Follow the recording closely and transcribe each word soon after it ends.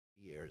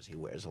murders. He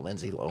wears a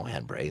Lindsay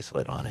Lohan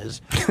bracelet on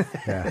his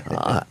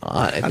a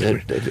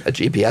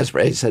GPS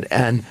bracelet,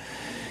 and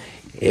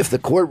if the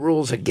court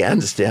rules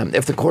against him,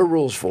 if the court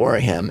rules for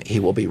him, he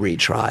will be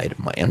retried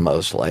in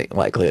most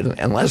likely,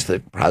 unless the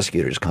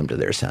prosecutors come to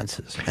their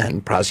senses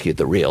and prosecute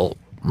the real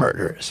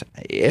murderers.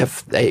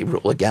 If they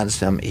rule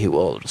against him, he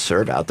will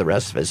serve out the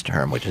rest of his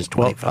term, which is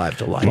 25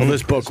 to life. Well,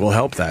 this book will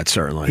help that,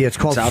 certainly. Yeah, it's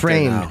called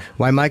Framed,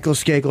 Why Michael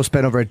Skakel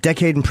Spent Over a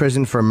Decade in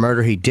Prison for a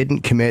Murder He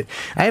Didn't Commit.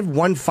 I have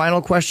one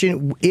final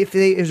question. If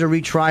there is a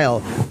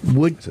retrial,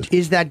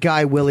 is that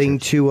guy willing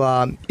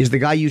to, is the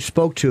guy you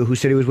spoke to who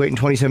said he was waiting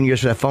 27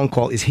 years for that phone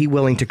call, is he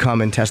willing to come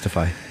and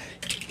testify?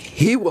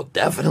 He will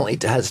definitely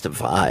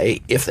testify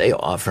if they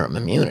offer him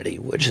immunity,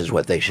 which is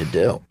what they should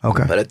do.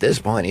 Okay. But at this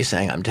point, he's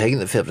saying, I'm taking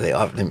the fifth if they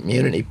offer him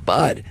immunity.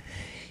 But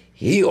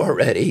he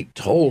already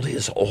told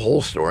his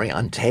whole story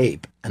on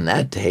tape, and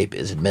that tape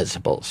is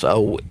admissible.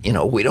 So,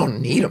 we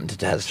don't need him to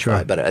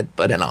testify. Sure.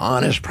 But an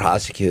honest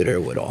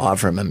prosecutor would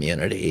offer him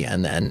immunity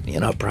and then,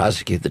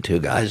 prosecute the two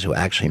guys who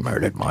actually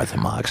murdered Martha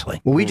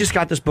Moxley. Well, we just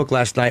got this book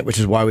last night, which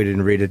is why we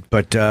didn't read it.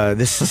 But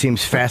this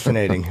seems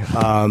fascinating.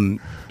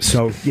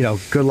 So,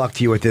 good luck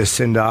to you with this.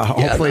 And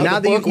hopefully now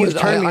that you've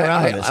turned me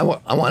around on this.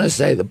 I want to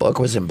say the book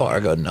was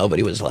embargoed.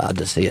 Nobody was allowed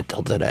to see it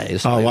till today.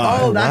 So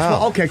wow.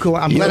 What, okay, cool.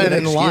 I'm glad I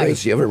didn't lie.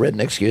 You have a written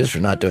excuse for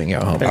not doing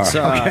your homework.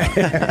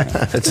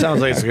 It sounds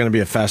like it's going to be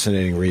a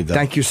fascinating read, though.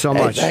 Thank you so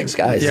much. Hey, thanks,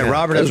 guys. Yeah,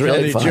 Robert F.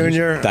 Kennedy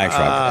Jr. Thanks,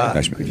 Robert.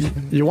 Nice meeting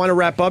you. You want to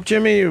wrap up,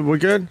 Jimmy? We're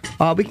good?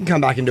 We can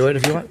come back and do it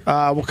if you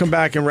want. We'll come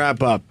back and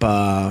wrap up.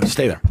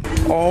 Stay there.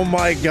 Oh,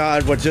 my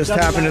God, what just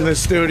happened in this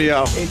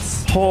studio.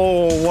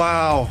 Oh,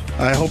 wow.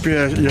 I hope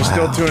you're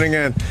still tuning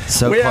in.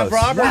 So we close. have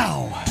Robert.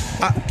 Wow.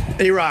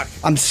 Erock.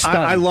 I'm stunned.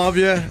 I love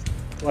you.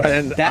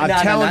 And I'm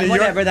telling you,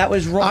 whatever, that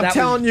was wrong. I'm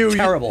telling you,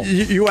 terrible.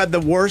 You had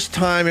the worst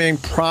timing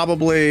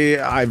probably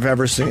I've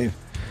ever seen.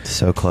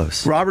 So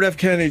close. Robert F.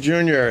 Kennedy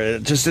Jr.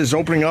 just is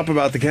opening up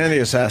about the Kennedy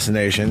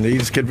assassination.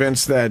 He's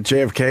convinced that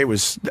JFK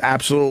was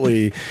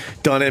absolutely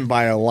done in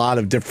by a lot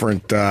of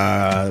different,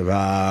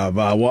 how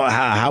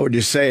would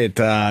you say it,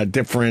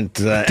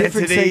 different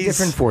entities.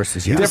 Different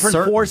forces, yeah.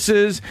 Different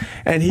forces,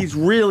 and he's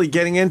really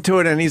getting into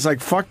it, and he's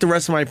like, fuck the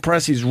rest of my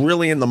press. He's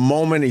really in the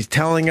moment. He's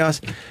telling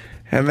us.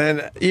 And then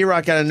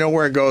Erock out of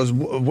nowhere goes,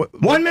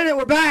 1 minute,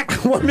 we're back.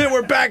 1 minute,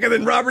 we're back. And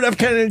then Robert F.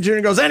 Kennedy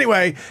Jr. goes,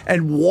 anyway,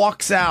 and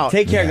walks out.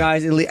 Take care,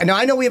 guys. Now,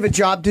 I know we have a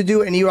job to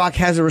do, and Erock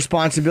has a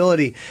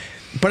responsibility.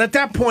 But at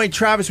that point,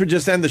 Travis would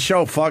just end the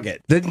show. Fuck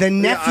it. The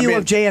nephew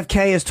of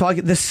JFK is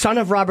talking, the son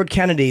of Robert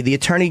Kennedy, the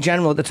attorney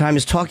general at the time,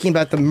 is talking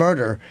about the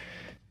murder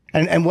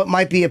and what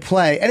might be a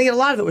play. And again, a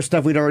lot of it was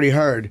stuff we'd already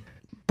heard.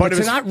 But it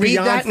was to not read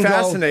that and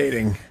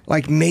fascinating. Go,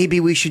 like,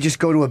 maybe we should just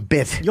go to a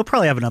bit. You'll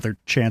probably have another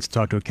chance to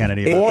talk to a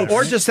Kennedy about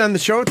or just end the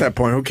show at that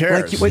point. Who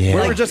cares? We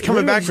were just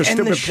coming back for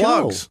stupid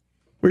plugs.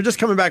 We were just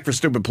coming back for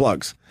stupid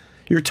plugs.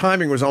 Your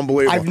timing was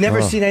unbelievable. I've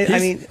never seen it. I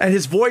mean, and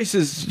his voice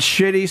is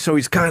shitty, so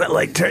he's kind of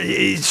like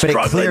he's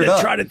struggling to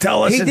try to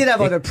tell us. He did have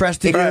other press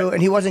to do,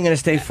 and he wasn't going to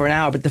stay for an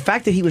hour. But the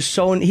fact that he was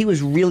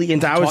really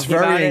into talking about it. That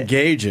was very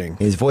engaging.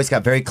 His voice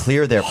got very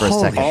clear there for a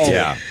second. Oh,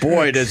 yeah.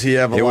 Boy, does he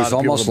have a lot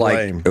of people to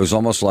blame. It was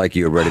almost like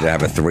you were ready to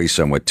have a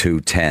threesome with two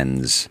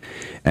tens,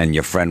 and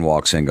your friend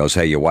walks in and goes,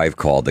 hey, your wife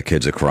called, the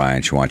kids are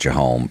crying, she wants you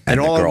home.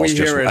 And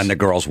the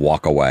girls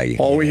walk away.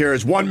 All we hear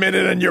is 1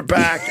 minute and you're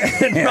back.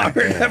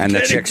 And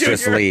the chicks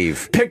just leave.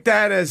 Pick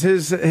that as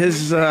his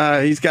he's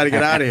got to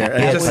get out of here.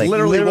 And just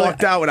literally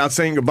walked out without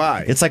saying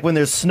goodbye. It's like when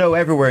there's snow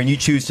everywhere and you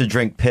choose to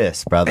drink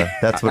piss, brother.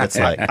 That's what it's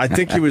like. I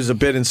think he was a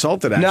bit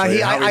insulted, actually.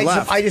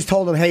 No, I just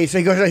told him, hey, so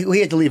he goes, he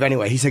had to leave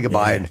anyway. He said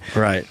goodbye. Yeah,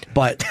 right.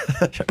 But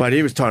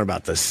he was talking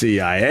about the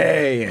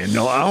CIA and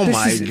oh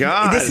my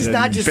God. This is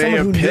not just Bay someone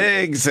of who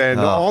Pigs and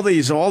all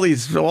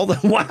the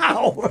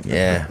wow.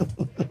 Yeah.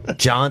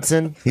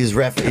 Johnson. He's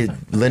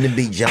Lyndon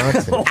B.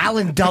 Johnson.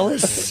 Alan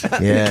Dulles.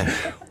 Yeah.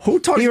 Who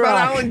talks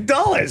about Alan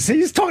Dulles?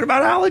 He's talking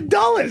about Alan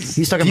Dulles.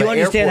 He's talking Do about you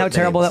understand how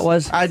terrible that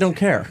was? I don't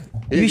care.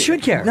 You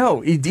should care.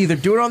 No, either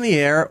do it on the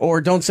air or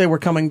don't say we're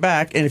coming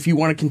back. And if you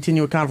want to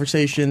continue a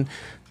conversation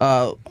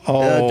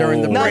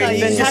during the break,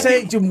 then just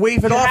say,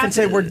 wave it off and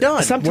say we're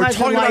done. Sometimes we're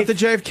talking about the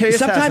JFK assassination.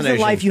 Sometimes in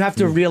life you have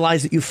to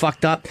realize that you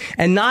fucked up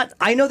and not.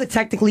 I know that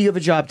technically you have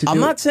a job to do. I'm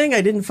not saying I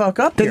didn't fuck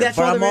up here, but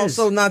I'm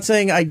also not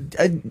saying I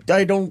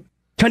don't.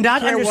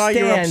 Cannot care why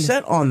you're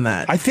upset on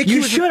that. I think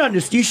you should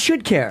understand. You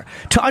should care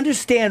to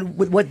understand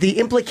what the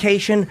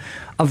implication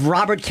of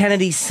Robert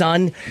Kennedy's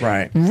son.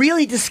 Right.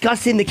 Really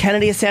discussing the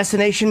Kennedy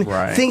assassination.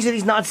 Right. Things that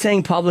he's not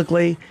saying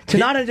publicly. To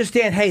not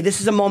understand. Hey, this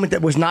is a moment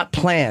that was not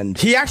planned.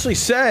 He actually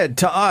said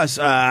to us,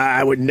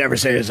 "I would never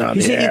say this on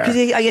the air." Because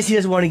I guess he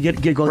doesn't want to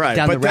go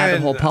down the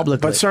rabbit hole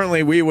publicly. But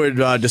certainly we would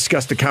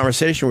discuss the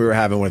conversation we were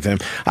having with him.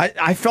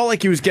 I felt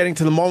like he was getting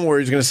to the moment where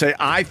he was going to say,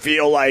 "I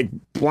feel like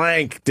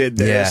blank did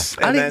this."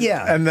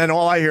 Yeah. And then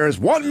all I hear is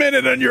 1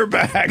 minute and you're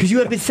back. Because you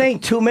have been saying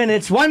 2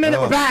 minutes. 1 minute,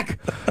 we're back.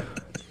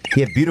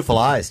 He had beautiful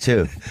eyes,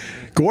 too.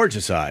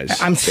 Gorgeous eyes.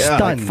 I'm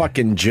stunned. Like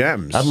fucking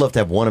gems. I'd love to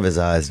have one of his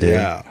eyes, dude.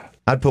 Yeah.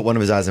 I'd put one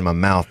of his eyes in my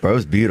mouth, bro. It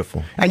was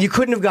beautiful. And you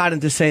couldn't have gotten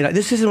to say that.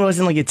 This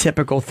wasn't like a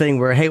typical thing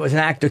where, hey, it was an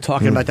actor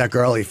talking about that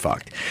girl he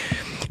fucked.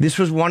 This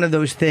was one of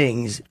those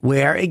things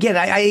where, again,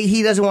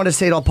 he doesn't want to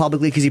say it all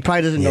publicly because he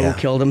probably doesn't know who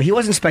killed him. He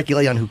wasn't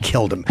speculating on who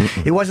killed him.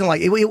 It wasn't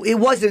like it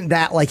wasn't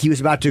that like he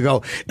was about to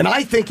go. And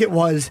I think it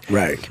was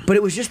right. But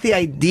it was just the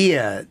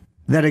idea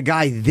that a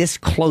guy this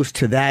close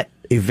to that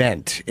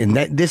event and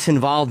that this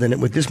involved in it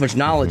with this much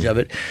knowledge of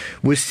it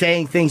was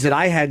saying things that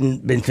I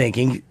hadn't been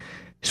thinking.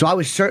 So I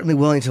was certainly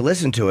willing to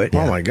listen to it.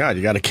 Oh my God!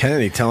 You got a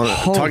Kennedy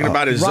talking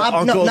about his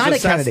uncle's no, not a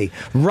Kennedy.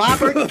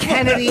 Robert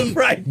Kennedy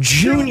right,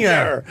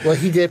 Jr. Well,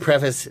 he did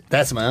preface,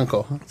 "That's my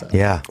uncle." So.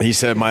 Yeah, he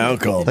said, "My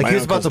uncle." Like he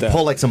was about to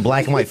pull like some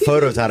black and white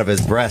photos out of his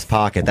breast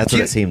pocket. That's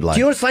what it seemed like. Do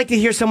you know what it's like to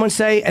hear someone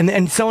say,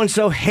 "And so and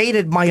so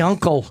hated my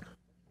uncle"?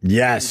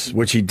 Yes,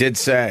 which he did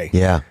say.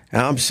 Yeah,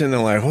 and I'm sitting there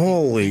like,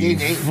 "Holy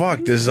fuck!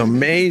 This is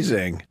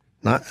amazing."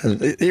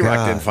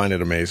 Erock didn't find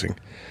it amazing.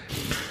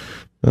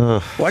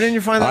 Why didn't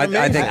you find that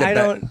amazing? I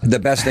think the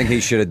best thing he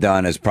should have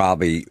done is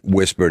probably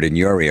whispered in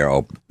your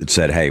ear,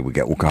 said, "Hey, we'll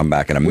come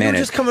back in a minute."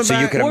 Just coming so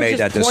back. you could have made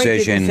that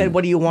decision. Said,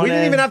 "What do you want?" We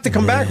didn't even have to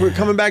come back. We were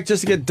coming back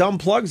just to get dumb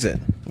plugs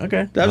in.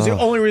 Okay, that was the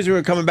only reason we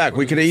were coming back.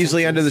 We could have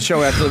easily ended the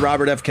show after the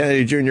Robert F.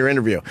 Kennedy Jr.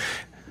 interview.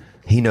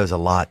 He knows a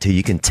lot too.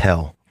 You can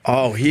tell.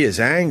 Oh, he is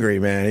angry,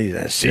 man. He's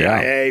a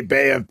CIA,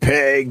 Bay of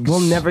Pigs. We'll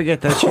never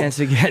get that chance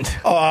again.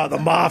 Oh, the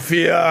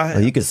mafia. Oh,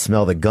 you could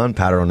smell the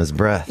gunpowder on his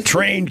breath.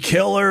 Trained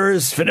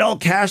killers, Fidel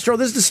Castro.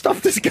 This is the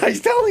stuff this guy's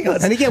telling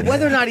us. And again,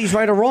 whether or not he's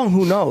right or wrong,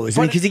 who knows?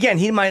 Because again,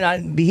 he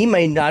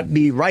may not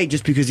be right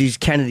just because he's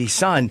Kennedy's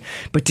son.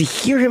 But to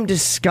hear him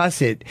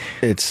discuss it,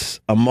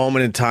 it's a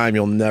moment in time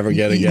you'll never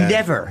get again.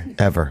 Never,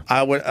 ever.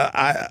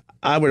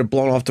 I would have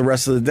blown off the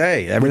rest of the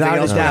day. Everything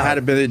else would have had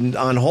to been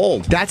on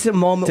hold. That's a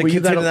moment where you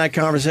continue that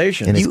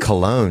conversation. And his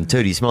cologne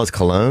too. Do you smell his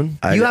cologne?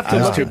 You have to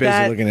look too at busy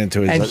that looking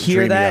into his and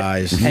hear that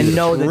eyes. and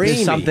know that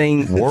there's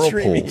something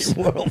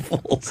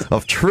whirlpools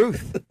of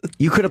truth.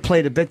 You could have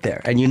played a bit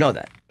there, and you know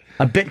that.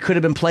 A bit could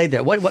have been played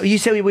there. What you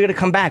said we were going to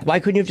come back. Why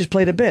couldn't you have just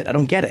played a bit? I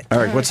don't get it.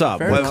 Eric, what's up?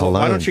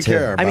 Why don't you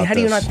care about how do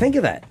you not think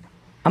of that?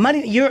 I'm not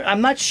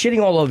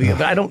shitting all over you,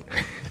 but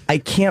I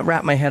can't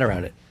wrap my head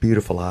around it.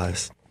 Beautiful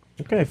eyes.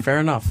 Okay, fair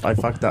enough. I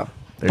fucked up.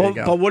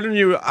 But wouldn't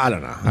you? I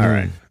don't know. All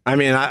right. I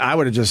mean, I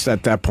would have just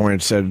at that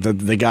point said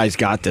the guy's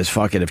got this.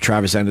 Fuck it. If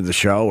Travis ended the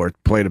show or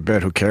played a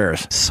bit, who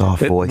cares?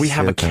 Soft voice. We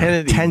have a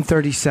Kennedy.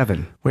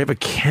 10:37. We have a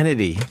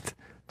Kennedy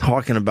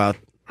talking about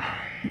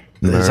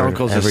his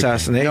uncle's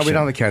assassination. No, we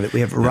don't have a Kennedy.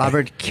 We have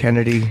Robert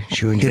Kennedy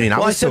Jr. I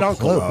was so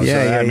close.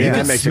 Yeah. You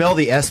could smell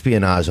the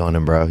espionage on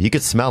him, bro. You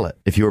could smell it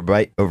if you were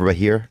right over by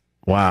here.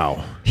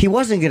 Wow. He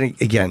wasn't going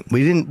to, again,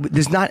 we didn't,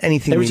 there's not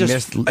anything we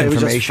missed information. It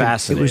was just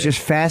fascinating. It was just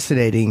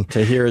fascinating.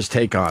 To hear his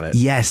take on it.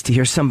 Yes, to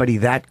hear somebody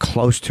that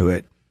close to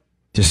it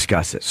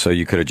discuss it. So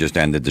you could have just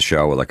ended the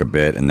show with like a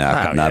bit and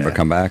never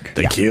come back?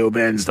 The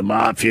Cubans, the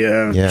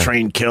mafia,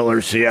 trained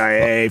killers,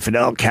 CIA,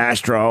 Fidel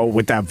Castro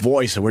with that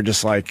voice. And we're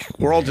just like,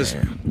 we're all just,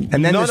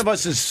 and then none of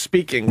us is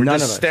speaking. We're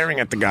just staring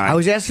at the guy. I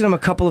was asking him a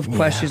couple of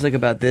questions like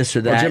about this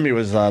or that. Well, Jimmy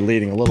was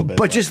leading a little bit.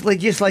 But just like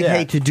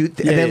hey, to do, and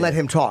then let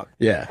him talk.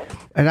 Yeah.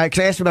 And I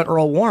asked him about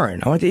Earl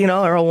Warren. I went to,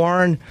 Earl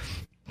Warren,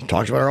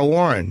 talked about Earl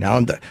Warren.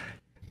 Now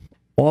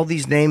all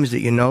these names that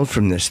you know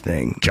from this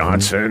thing.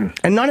 Johnson.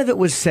 And none of it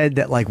was said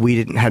that like we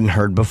hadn't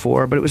heard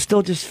before, but it was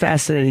still just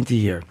fascinating to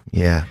hear.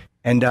 Yeah.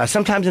 And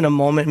sometimes in a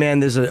moment, man,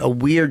 there's a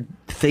weird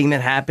thing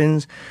that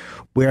happens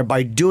where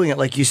by doing it,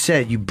 like you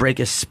said, you break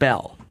a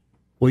spell.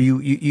 Where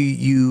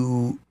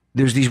you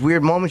there's these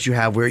weird moments you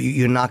have where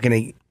you're not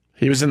going to.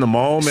 He was in the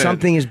moment.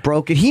 Something is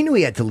broken. He knew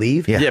he had to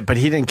leave. Yeah, but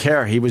he didn't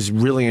care. He was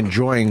really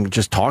enjoying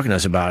just talking to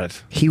us about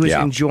it. He was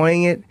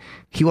enjoying it.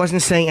 He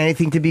wasn't saying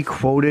anything to be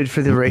quoted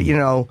for the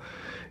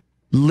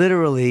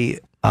literally.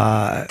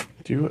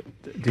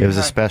 It was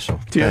a special.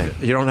 You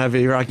don't have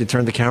Erock, you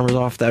turn the cameras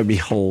off? That would be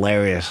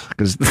hilarious.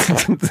 Because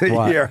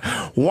here,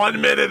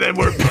 1 minute and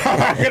we're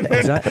back.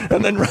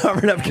 And then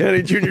Robert F.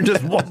 Kennedy Jr.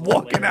 just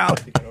walking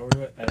out.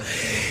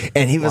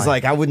 And he was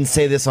like, I wouldn't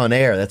say this on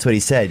air. That's what he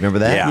said. Remember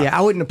that? Yeah,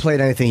 I wouldn't have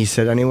played anything he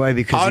said anyway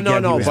because he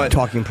was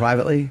talking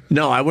privately.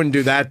 No, I wouldn't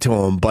do that to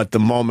him. But the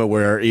moment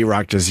where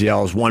Erock just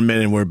yells, 1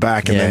 minute and we're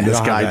back, and then this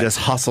guy just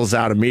hustles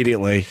out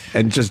immediately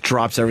and just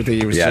drops everything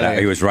he was saying. Yeah,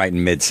 he was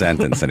writing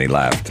mid-sentence and he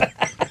left.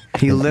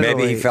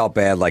 Maybe he felt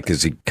bad, like,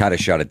 because he kind of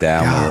shut it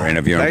down when we were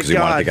interviewing because he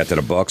wanted to get to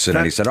the books. And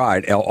then he said, all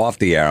right, off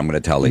the air, I'm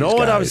going to tell these guys. You know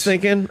what I was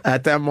thinking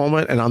at that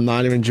moment? And I'm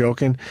not even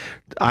joking.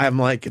 I'm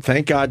like,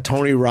 thank God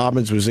Tony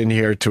Robbins was in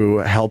here to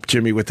help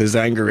Jimmy with his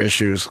anger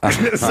issues. I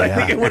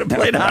think it would have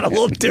played out a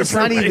little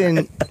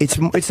differently.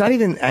 It's not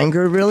even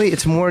anger, really.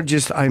 It's more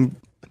just I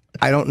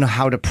don't know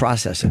how to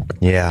process it.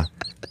 Yeah.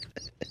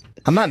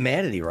 I'm not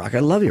mad at Erock. I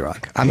love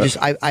Erock.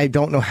 I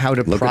don't know how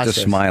to look process. Look at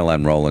the smile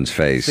on Roland's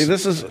face. See,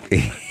 this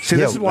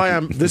is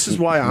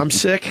why I'm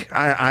sick.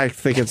 I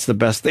think it's the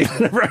best thing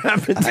that ever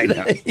happened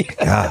today.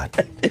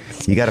 God,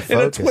 you got to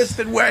focus. In a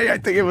twisted way, I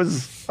think it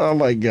was. Oh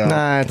my God.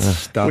 Nah, it's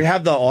stuff. We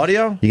have the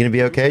audio. You gonna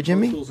be okay,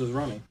 Jimmy? Tools is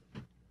running.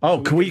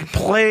 Oh, can we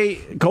play?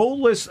 Go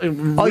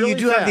listen. Oh, you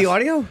do have the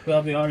audio? We'll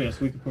have the audio, so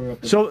we can put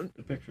up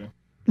the picture.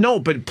 No,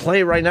 but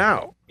play right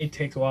now. It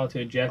takes a while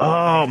to eject.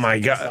 Oh my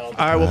god! All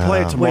right, we'll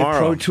play it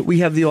tomorrow. We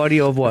have the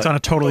audio of what? It's on a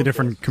totally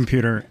different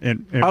computer. It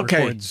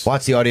Okay. records.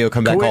 Watch the audio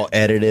come back all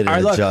edited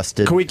and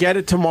adjusted. Can we get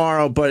it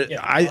tomorrow? But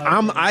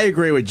I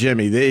agree with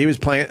Jimmy. He was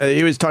playing.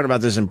 He was talking about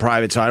this in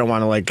private, so I don't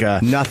want to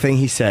nothing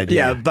he said.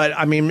 Yeah, but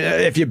I mean,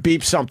 if you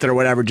beep something or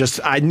whatever,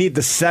 just I need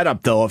the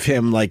setup though of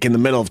him like in the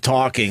middle of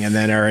talking, and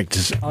then Eric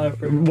just.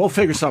 We'll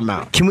figure something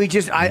out. Can we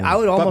just? I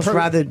would almost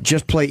rather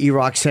just play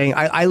Erock saying.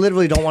 I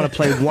literally don't want to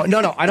play one.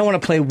 No, I don't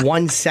want to play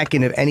 1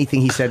 second of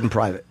anything he said in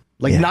private.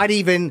 Like not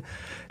even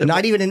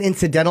an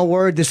incidental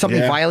word. There's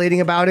something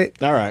violating about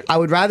it. All right. I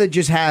would rather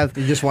just have.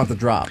 You just want the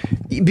drop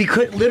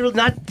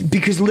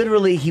because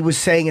literally he was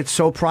saying it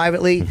so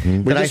privately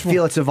that I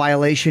feel it's a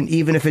violation,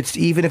 even if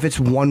it's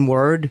one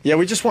word. Yeah,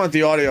 we just want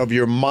the audio of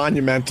your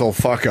monumental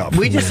fuck up.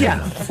 We just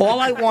all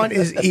I want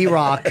is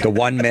Erock. The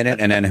 1 minute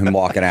and then him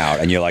walking out,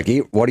 and you're like,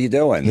 "What are you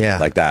doing?" Yeah,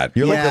 like that.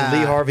 You're like the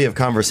Lee Harvey of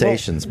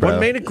conversations, bro. What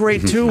made it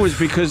great too was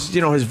because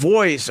his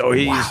voice. Oh,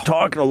 he's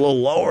talking a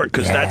little lower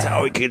because that's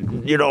how he could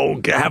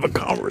have a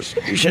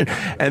conversation.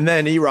 And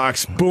then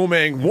Erock's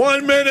booming.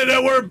 1 minute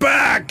and we're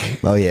back.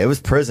 Oh yeah, it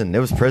was prison. It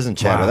was prison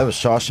chatter. Wow. That was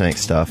Shawshank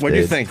stuff. What do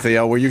you think,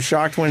 Theo? Were you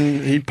shocked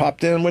when he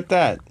popped in with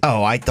that?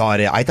 Oh, I thought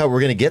we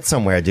were gonna get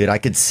somewhere, dude. I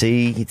could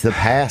see the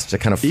past to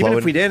kind of flow. Even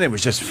if we didn't, it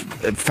was just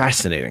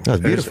fascinating. It was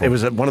beautiful. It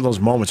was one of those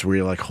moments where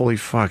you're like, "Holy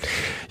fuck!"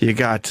 You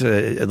got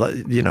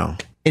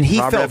And he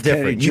Robert felt F.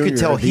 Kennedy different. You could Jr.,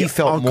 tell he the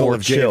felt uncle more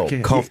of chill,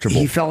 JFK. comfortable.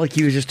 He felt like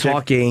he was just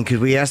talking because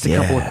we asked a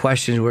couple of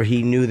questions where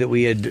he knew that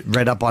we had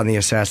read up on the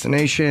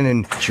assassination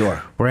and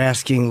we're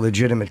asking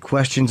legitimate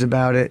questions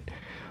about it.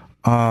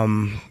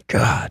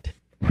 God,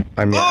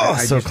 I mean,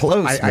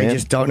 I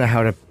just don't know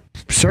how to.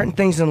 Certain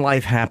things in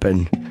life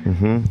happen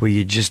where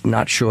you're just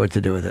not sure what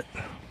to do with it.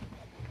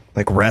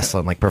 Like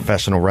wrestling, like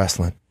professional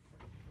wrestling.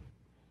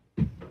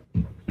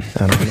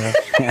 I don't know.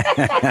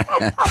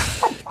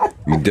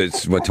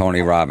 That's what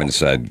Tony Robbins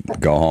said.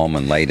 Go home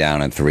and lay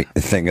down and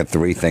think of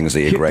 3 things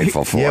that you're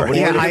grateful for.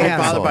 I am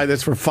bothered by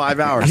this for 5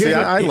 hours. See,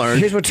 I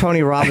learned. Here's what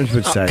Tony Robbins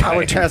would say. I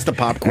would test the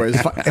pop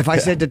quiz. If I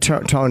said to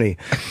Tony,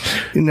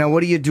 now what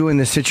do you do in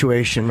this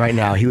situation right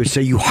now? He would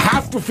say, you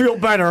have to feel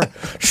better.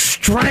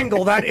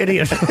 Strangle that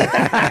idiot. He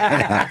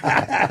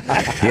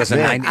has a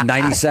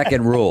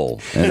 90-second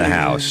rule in the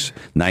house.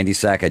 90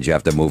 seconds, you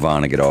have to move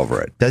on and get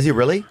over it. Does he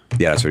really?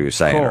 Yeah, that's what he was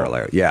saying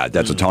earlier. Yeah,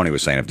 that's what Tony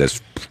was saying. If there's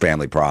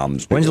family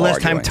problems, when's the last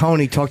arguing. time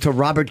Tony talked to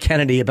Robert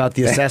Kennedy about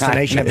the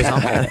assassination of his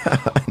uncle?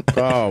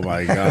 Oh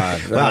my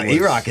God! Wow,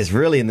 Erock is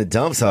really in the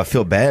dumps. So I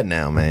feel bad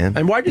now, man.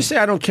 And why'd you say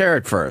I don't care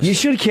at first? You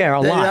should care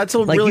a lot. That's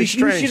really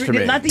strange to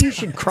me. Not that you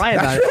should cry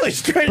about it. That's really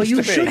strange but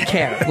you to me. should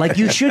care. Like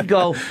you should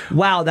go,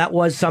 wow, that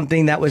was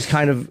something that was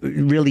kind of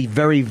really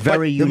very,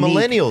 very the unique.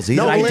 millennials. He's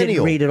a I didn't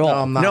millennial. read it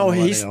all. No,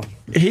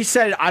 he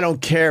said I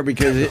don't care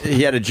because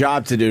he had a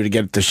job to do to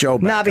get the show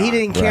back. Nah, but he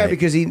didn't care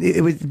because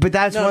it was. But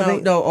that's one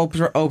thing. No,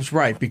 Ope's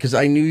right because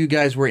I knew you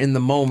guys were in the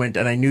moment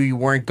and I knew you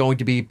weren't going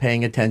to be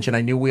paying attention.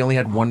 I knew we only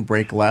had 1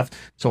 break left,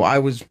 so I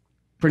was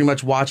pretty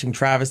much watching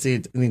Travis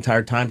the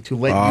entire time to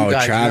let you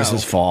guys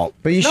Travis's fault.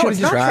 But you should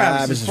it's not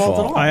Travis's fault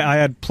at all. I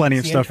had plenty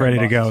of stuff ready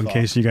to go in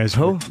case you guys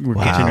were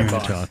continuing to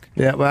talk.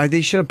 Yeah, well,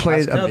 they should have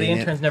played. No, the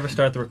interns never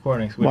start the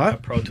recording, so we don't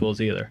have Pro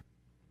Tools either.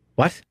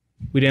 What?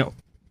 We didn't.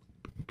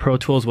 Pro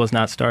Tools was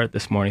not started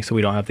this morning, so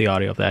we don't have the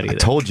audio of that either. I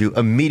told you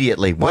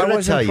immediately. Why did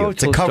I tell you?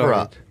 To cover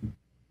up.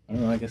 I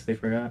don't know. I guess they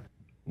forgot.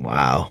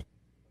 Wow.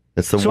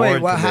 It's the So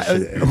wait, warrant.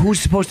 who's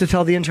supposed to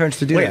tell the interns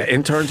to do that?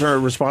 Interns are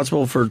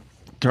responsible for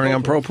turning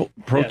on Pro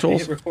Yeah, Tools? they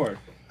hit record.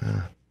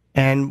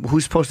 And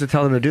who's supposed to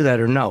tell them to do that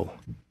or no?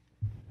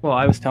 Well,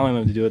 I was telling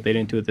them to do it. They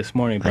didn't do it this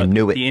morning, but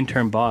the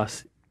intern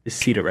boss is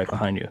seated right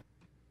behind you.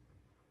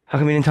 How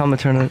come you didn't tell them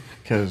to turn it?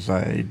 Because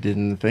I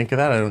didn't think of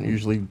that. I don't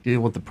usually deal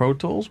with the Pro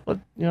Tools, but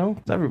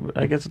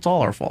I guess it's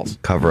all our faults.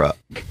 Cover up.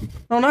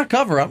 No, not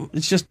cover up.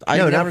 It's just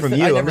not from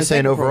you. I'm just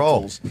saying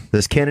overall.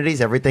 There's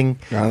Kennedys, everything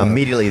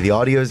immediately. The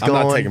audio's going.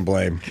 I'm not taking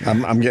blame.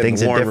 I'm getting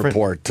the Warren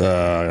report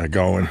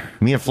going.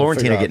 Me and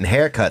Florentine are getting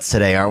haircuts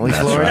today, aren't we,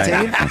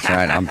 Florentine? That's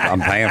right.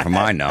 I'm paying for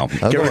mine now.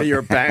 Get rid of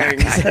your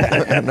bangs.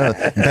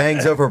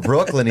 Bangs over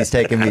Brooklyn. He's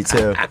taking me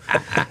to.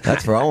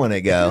 That's where I want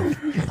to go.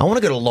 I want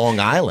to go to Long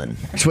Island.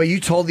 So you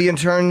told the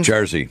interns?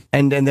 Jersey.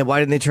 And then why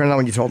didn't they turn it on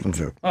when you told them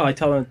to? Oh, I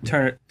tell them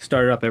to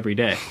start it up every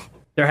day.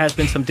 There has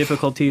been some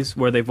difficulties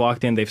where they've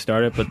walked in, they've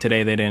started, but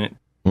today they didn't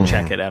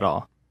check it at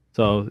all.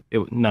 So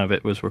none of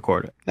it was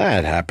recorded.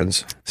 That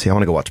happens. See, I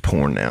want to go watch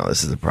porn now.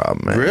 This is the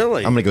problem, man.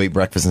 Really? I'm going to go eat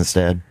breakfast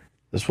instead.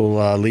 This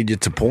will lead you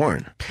to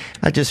porn.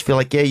 I just feel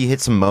like, you hit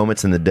some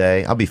moments in the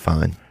day. I'll be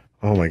fine.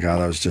 Oh, my God.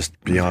 That was just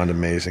beyond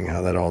amazing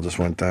how that all just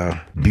went down.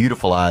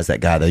 Beautiful eyes, that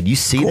guy, though. Do you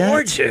see that?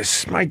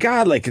 Gorgeous. My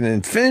God, like an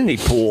infinity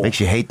pool.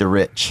 Makes you hate the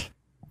rich.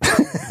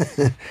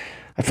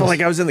 I felt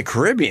like I was in the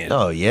Caribbean.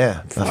 Oh,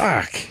 yeah.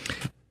 Fuck.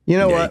 You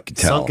know what?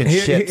 Sunken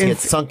ships. He had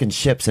sunken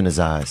ships in his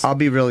eyes. I'll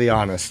be really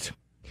honest.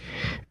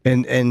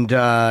 And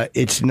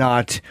it's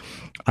not...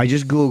 I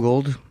just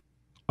Googled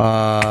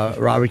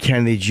Robert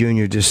Kennedy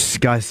Jr.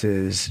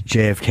 discusses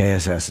JFK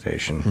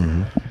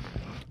assassination.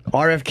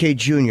 RFK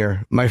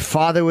Jr., my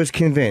father was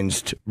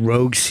convinced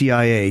rogue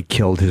CIA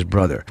killed his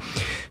brother.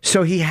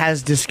 So he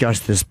has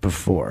discussed this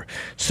before.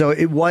 So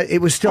it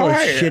was still a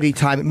shitty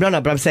time. No,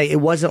 but I'm saying it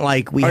wasn't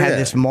like we had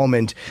this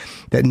moment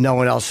that no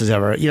one else has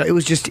ever. It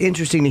was just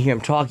interesting to hear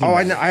him talking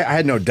about it. I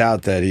had no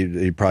doubt that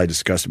he probably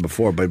discussed it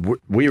before, but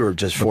we were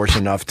just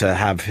fortunate enough to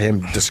have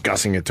him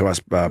discussing it to us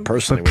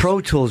personally. But Pro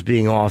Tools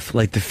being off,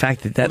 like the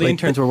fact that the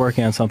interns were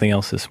working on something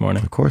else this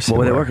morning. Of course. What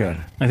were they working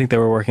on? I think they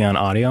were working on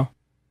audio,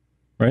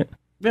 right?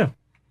 Yeah.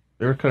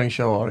 They were cutting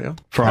show audio.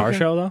 For our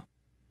show, though?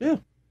 Yeah.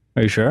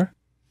 Are you sure?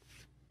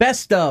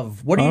 Best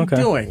of. What are you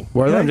doing?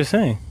 I'm just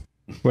saying.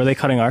 Were they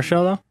cutting our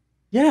show, though?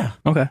 Yeah.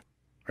 Okay.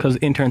 Because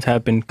interns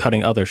have been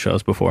cutting other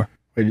shows before.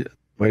 Wait.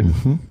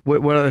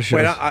 What other shows?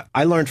 Wait,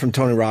 I learned from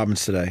Tony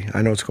Robbins today.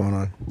 I know what's going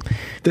on.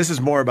 This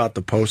is more about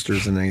the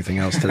posters than anything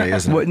else today,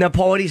 isn't it? Now,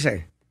 Paul, what do you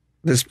say?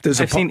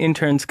 I've seen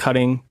interns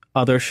cutting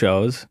other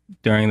shows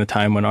during the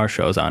time when our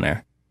show's on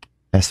air.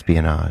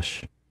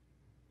 Espionage.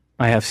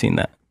 I have seen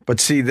that. But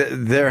see,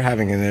 they're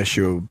having an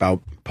issue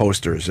about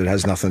posters. It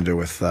has nothing to do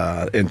with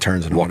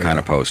interns and what kind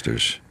of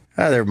posters?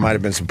 There might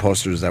have been some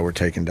posters that were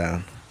taken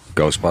down.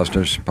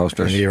 Ghostbusters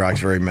posters? And Erock's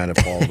very mad at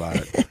Paul about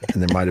it.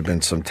 And there might have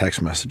been some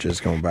text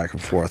messages going back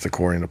and forth,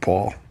 according to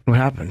Paul. What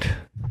happened?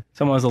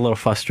 Someone was a little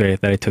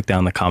frustrated that I took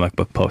down the comic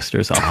book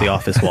posters off the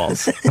office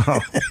walls.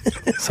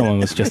 Someone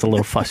was just a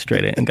little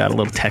frustrated and got a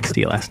little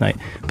texty last night.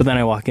 But then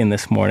I walk in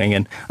this morning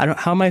and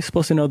how am I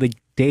supposed to know the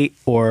date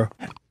or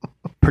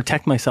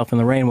protect myself in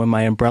the rain when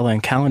my umbrella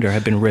and calendar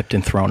have been ripped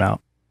and thrown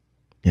out?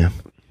 Yeah.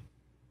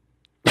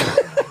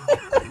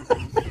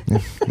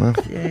 Well.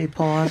 Yay,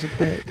 Paul has a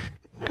bit.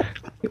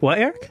 What,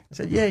 Eric? I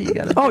said, yeah, you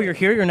got it. Oh, you're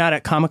here? You're not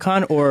at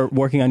Comic-Con or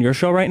working on your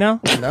show right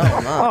now? No,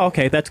 I'm not. Oh,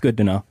 okay. That's good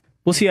to know.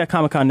 We'll see you at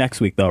Comic-Con next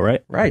week, though,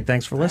 right? Right.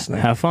 Thanks for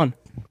listening. Have fun.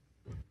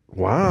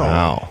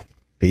 Wow.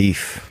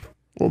 Beef.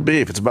 Well,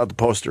 beef. It's about the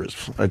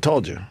posters. I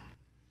told you.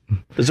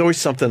 There's always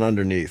something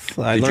underneath.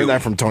 I learned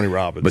that from Tony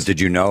Robbins. But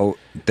did you know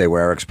they were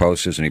Eric's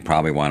posters and he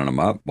probably wanted them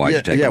up? Why'd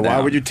you take them down? Why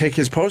would you take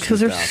his posters Because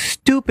they're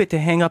stupid to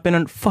hang up in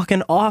a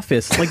fucking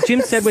office. Like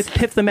Jim said with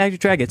Piff the Magic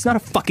Dragon. It's not a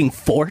fucking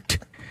fort.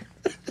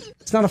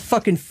 It's not a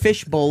fucking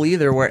fishbowl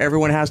either where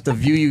everyone has to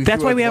view you.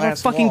 That's why we have our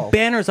fucking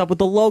banners up with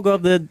the logo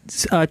of the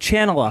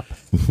channel up.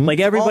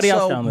 Like everybody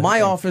else down there. My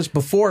office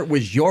before it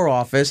was your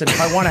office, and if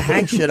I want to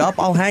hang shit up,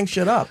 I'll hang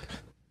shit up.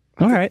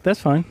 All right, that's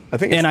fine.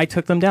 I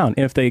took them down.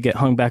 If they get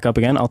hung back up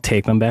again, I'll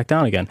take them back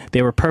down again.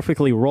 They were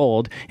perfectly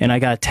rolled, and I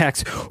got a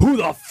text, who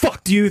the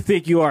fuck do you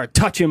think you are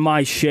touching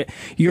my shit?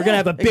 You're going to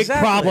have a big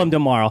problem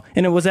tomorrow.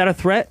 And it was that a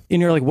threat?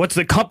 And you're like, what's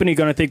the company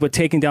going to think with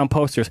taking down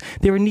posters?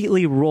 They were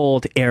neatly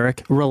rolled,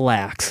 Eric.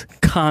 Relax.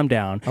 Calm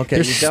down. Okay,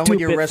 they're you're done with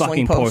your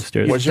wrestling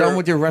posters. You're done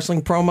with your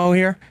wrestling promo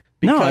here?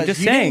 No, I'm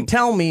just saying. You didn't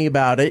tell me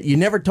about it. You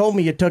never told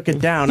me you took it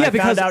down. Yeah, I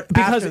because found out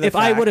after the if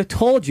I fact. would have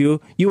told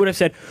you, you would have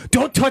said,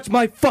 "Don't touch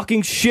my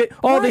fucking shit."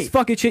 All this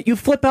fucking shit. You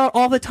flip out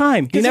all the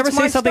time. You never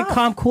say something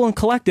calm, cool, and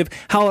collective.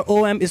 How an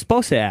OM is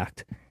supposed to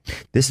act.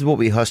 This is what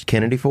we hushed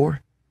Kennedy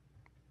for?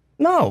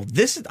 No,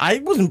 I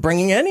wasn't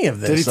bringing any of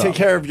this. Did he take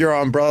care of your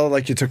umbrella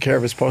like you took care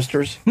of his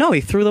posters? No,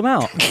 he threw them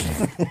out.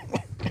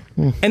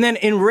 And then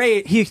in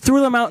rage, he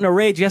threw them out in a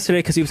rage yesterday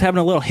because he was having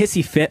a little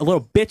hissy fit, a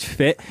little bitch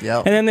fit.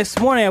 Yep. And then this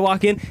morning I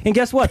walk in, and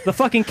guess what? The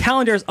fucking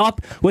calendar is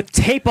up with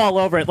tape all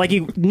over it, like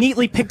he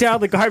neatly picked it out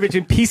of the garbage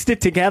and pieced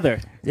it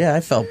together. Yeah,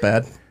 I felt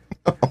bad.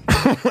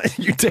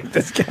 You take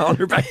this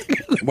calendar back.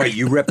 Wait,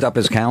 you ripped up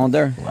his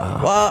calendar?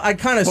 Well, I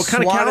kind of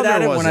swatted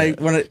at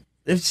it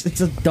it's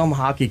a dumb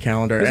hockey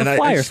calendar. It's a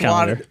Flyers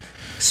calendar.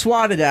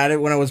 Swatted at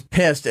it when I was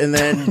pissed, and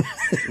then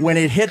when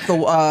it hit the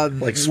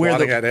like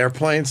swatting at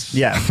airplanes.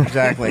 Yeah,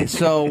 exactly.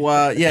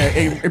 So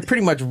it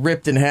pretty much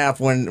ripped in half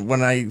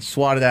when I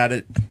swatted at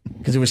it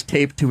because it was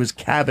taped to his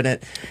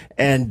cabinet,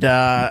 and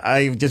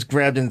I just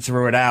grabbed it and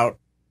threw it out.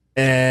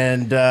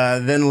 And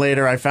then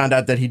later I found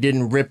out that he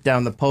didn't rip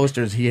down the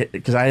posters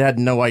because I had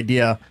no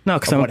idea. No,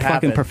 because I'm a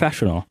fucking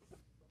professional.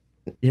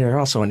 You're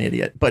also an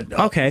idiot. But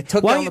okay,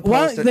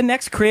 the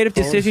next creative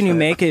decision you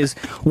make is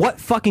what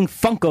fucking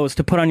Funkos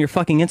to put on your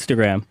fucking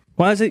Instagram.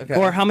 Why is it,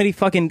 or how many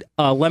fucking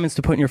lemons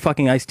to put in your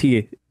fucking iced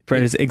tea for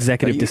his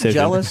executive decision?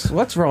 Jealous?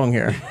 What's wrong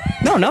here?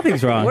 No,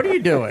 nothing's wrong. What are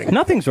you doing?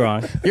 Nothing's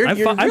wrong. You're I'm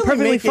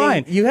perfectly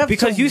fine. You have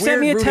because you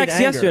sent me a text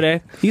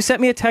yesterday. You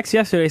sent me a text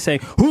yesterday saying,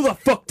 "Who the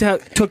fuck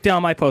took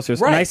down my posters?"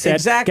 Right, and I said,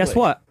 exactly. "Guess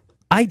what?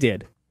 I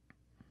did."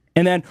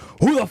 And then,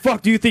 who the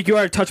fuck do you think you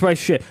are to touch my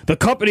shit? The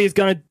company is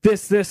going to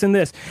this, and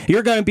this.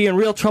 You're going to be in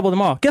real trouble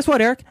tomorrow. Guess what,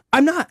 Eric?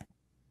 I'm not.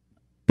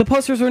 The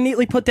posters were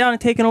neatly put down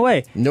and taken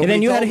away. Nobody and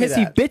then you had a told me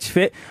hissy that. bitch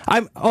fit.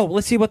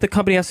 Let's see what the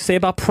company has to say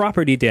about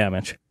property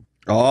damage.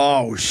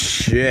 Oh,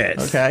 shit.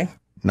 Okay.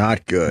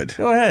 Not good.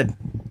 Go ahead.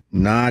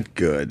 Not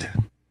good.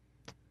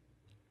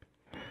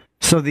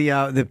 So the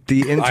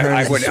intern.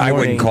 I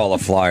wouldn't call a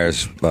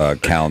Flyers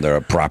calendar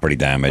a property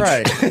damage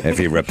Right. if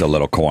he ripped a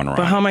little corner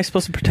But on how it. am I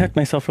supposed to protect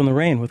myself from the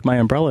rain with my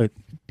umbrella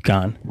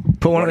Gone.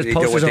 Put one of his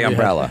posters with the over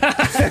your head.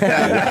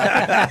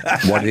 umbrella?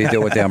 What did he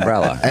do with the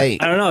umbrella? Hey,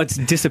 I don't know. It's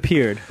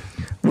disappeared.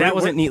 That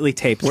wasn't neatly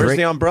taped. Where's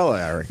the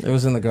umbrella, Eric? It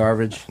was in the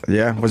garbage.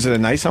 Yeah, was it a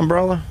nice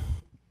umbrella?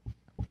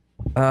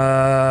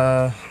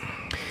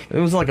 It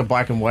was like a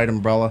black and white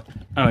umbrella.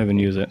 I don't even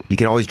use it. You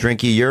can always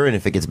drink your urine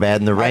if it gets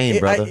bad in the rain,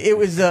 brother.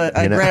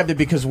 I grabbed it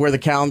because where the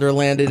calendar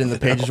landed and the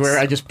pages were.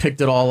 I just picked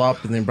it all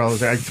up and the umbrella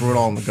was there. I threw it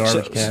all in the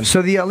garbage can.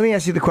 So let me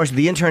ask you the question.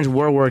 The interns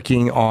were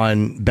working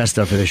on best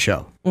stuff for the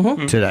show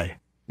today.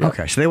 Yep.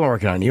 Okay, so they weren't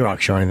working on Erock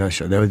show or anything the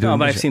show. They were doing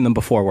but I've seen them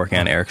before working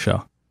on Eric's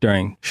show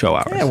during show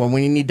hours. Yeah, when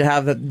we need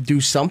to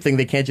do something,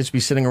 they can't just be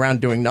sitting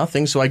around doing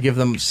nothing. So I give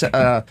them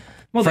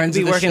friends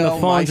they could be working the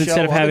phones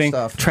instead of having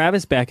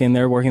Travis back in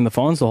there working the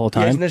phones the whole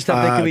time. Isn't there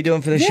stuff they could be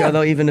doing for the show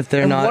though, even if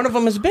they're not? One of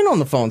them has been on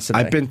the phones today.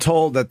 I've been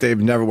told that they've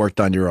never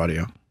worked on your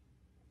audio.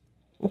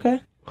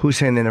 Okay. Who's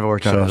saying they never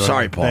worked on?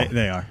 Sorry, Paul.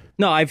 They are.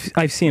 No, I've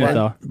seen it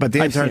though. But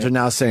the interns are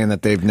now saying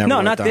that they've never.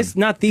 No, worked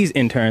not these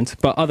interns,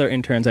 but other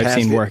interns I've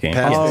seen working.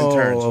 Past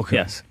interns. Okay.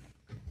 Yes.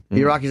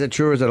 Erock, is that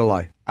true or is that a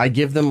lie? I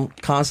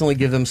constantly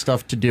give them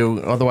stuff to do.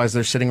 Otherwise,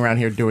 they're sitting around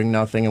here doing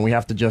nothing, and we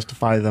have to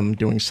justify them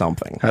doing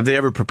something. Have they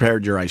ever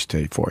prepared your iced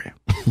tea for you?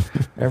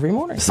 Every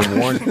morning. It's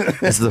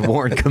the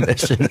Warren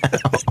Commission now.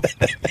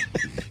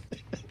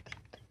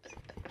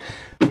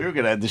 We were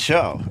going to end the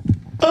show.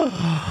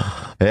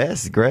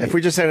 Yes, great. If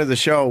we just ended the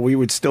show, we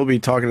would still be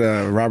talking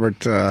to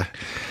Robert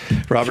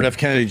F.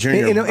 Kennedy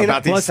Jr.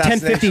 about the it's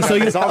 10:50, so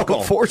his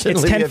uncle. It's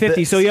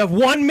 10:50, so you have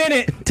 1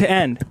 minute to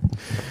end.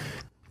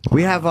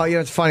 We have,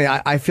 it's funny.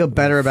 I feel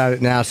better about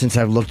it now since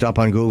I've looked up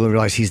on Google and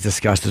realized he's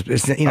discussed it. I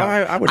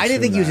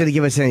didn't think he was going to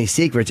give us any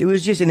secrets. It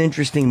was just an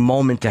interesting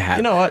moment to have.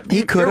 You know what?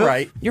 You're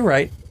right. You're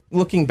right.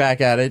 Looking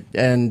back at it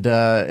and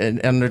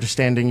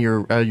understanding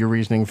your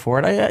reasoning for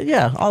it,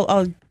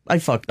 I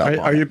fucked up.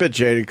 Are you a bit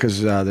jaded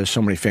because there's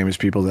so many famous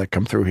people that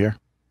come through here?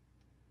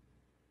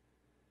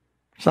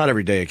 It's not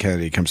every day a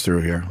Kennedy comes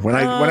through here. When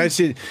I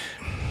see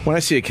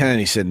a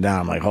Kennedy sitting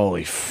down, I'm like,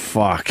 holy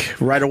fuck!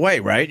 Right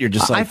away, right? You're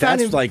just like,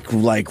 that's like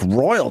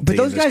royalty. But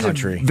those in this guys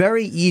country. are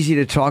very easy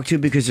to talk to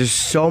because there's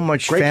so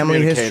much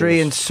family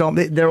history and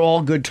they're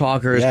all good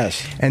talkers.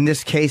 Yes. And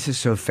this case is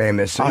so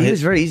famous. So he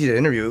was very easy to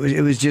interview.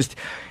 It was just.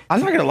 I'm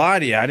not going to lie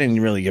to you. I didn't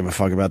really give a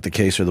fuck about the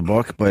case or the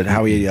book, but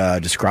how he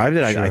described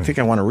it, I think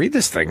I want to read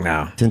this thing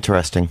now. It's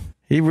interesting.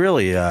 He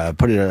really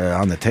put it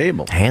on the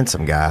table.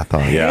 Handsome guy, I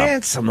thought.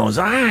 Handsome, those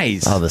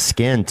eyes. Oh, the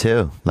skin,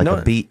 too. Like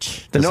a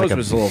beach. The nose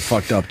was a little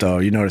fucked up, though.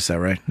 You noticed that,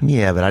 right?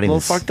 Yeah, but I didn't a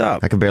little fucked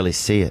up. I could barely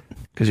see it.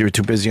 Because you were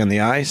too busy on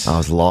the eyes? I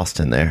was lost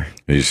in there.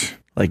 He's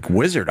like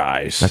wizard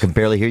eyes. I could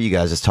barely hear you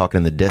guys just talking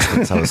in the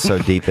distance. I was so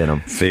deep in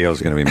them.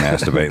 Theo's going to be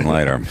masturbating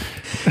later.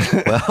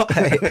 Well,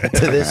 hey,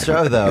 to this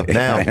show, though,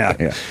 now.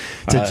 To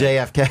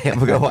JFK. I'm going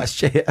to go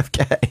watch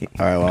JFK.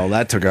 All right, well,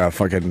 that took a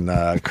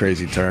fucking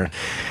crazy turn.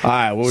 All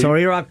right. Well, so are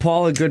Erock,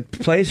 Paul, a good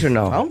place or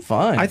no? I'm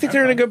fine. I think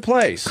they're in a good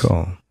place.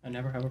 Cool. I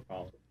never have a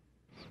problem.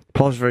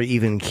 Paul's very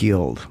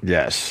even-keeled.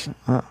 Yes.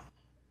 All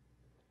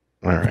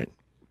right.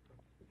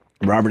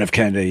 Robert F.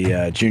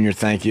 Kennedy Jr.,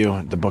 thank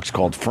you. The book's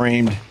called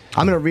Framed.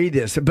 I'm going to read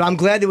this, but I'm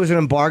glad there was an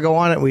embargo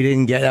on it. We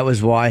didn't get. That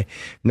was why.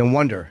 No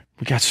wonder.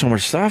 We got so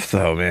much stuff,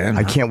 though, man.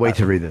 I can't wait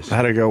to read this. I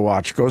had to go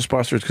watch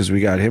Ghostbusters because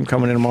we got him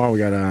coming in tomorrow. We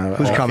got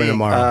who's coming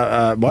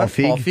tomorrow? What?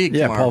 Paul Feig.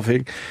 Yeah, tomorrow. Paul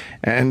Feig.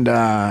 And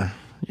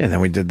then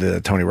we did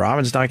the Tony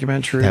Robbins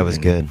documentary. That was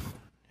good.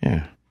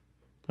 Yeah.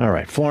 All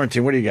right,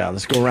 Florentine, what do you got?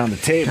 Let's go around the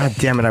table. God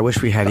damn it! I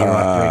wish we had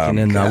Erock breaking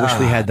in. I wish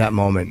we had that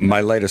moment.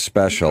 My latest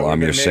special,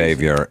 I'm Your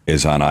Savior,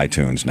 is on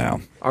iTunes now.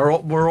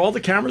 Were all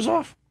the cameras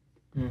off?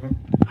 Mm-hmm.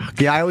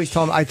 Yeah, I always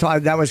told him. I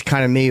thought that was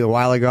kind of me a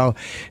while ago.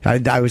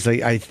 I was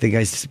like, I think I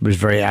was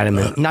very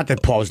adamant. Not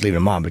that Paul was leaving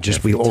them on, but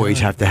just we always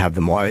have to have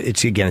them on.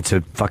 It's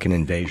a fucking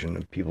invasion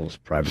of people's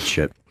private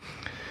shit.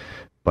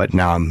 But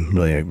now I'm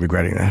really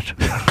regretting that.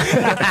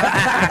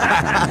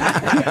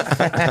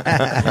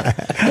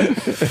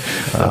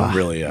 I'm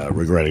really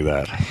regretting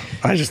that.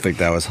 I just think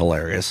that was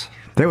hilarious.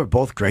 They were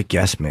both great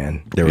guests,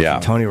 man.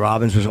 Tony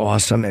Robbins was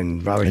awesome,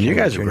 and Robert. And you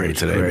guys are great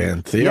today,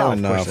 man. Theo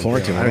and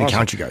Florentine. I didn't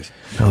count you guys.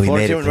 Oh,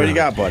 Florentine, what do you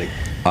got, buddy?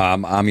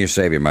 I'm Your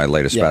Savior. My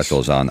latest special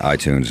is on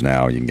iTunes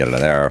now. You can get it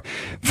there.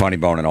 Funny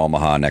Bone in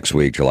Omaha next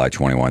week, July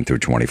 21 through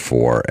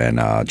 24,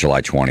 and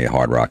July 20 at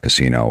Hard Rock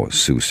Casino,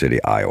 Sioux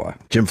City, Iowa.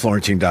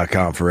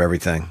 JimFlorentine.com for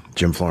everything.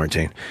 Jim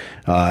Florentine.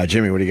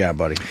 Jimmy, what do you got,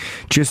 buddy?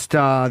 Just the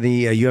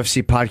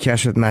UFC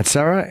podcast with Matt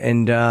Serra,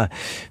 and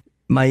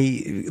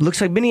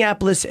looks like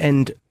Minneapolis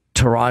and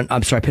Toronto,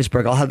 I'm sorry,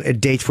 Pittsburgh. I'll have a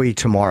date for you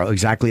tomorrow,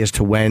 exactly as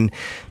to when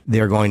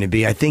they're going to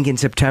be. I think in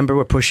September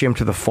we're pushing them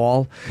to the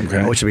fall,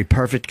 which will be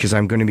perfect because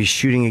I'm going to be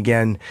shooting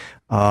again,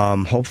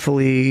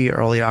 hopefully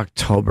early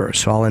October.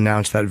 So I'll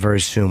announce that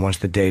very soon once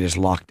the date is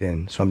locked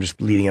in. So I'm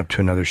just leading up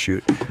to another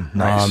shoot.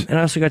 Nice. And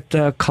I also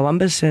got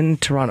Columbus and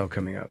Toronto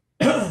coming up.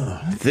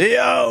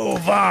 Theo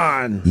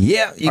Vaughn.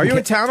 Yeah. Are you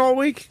in town all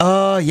week?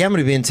 Yeah, I'm going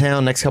to be in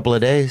town next couple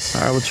of days.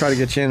 All right, we'll try to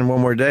get you in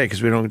one more day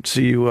because we don't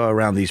see you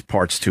around these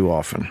parts too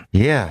often.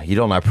 Yeah, you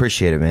don't. I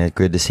appreciate it, man.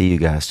 Good to see you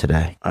guys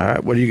today. All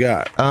right, what do you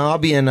got? I'll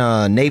be in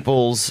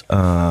Naples,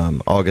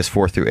 August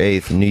 4th through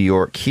 8th, New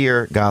York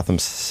here, Gotham,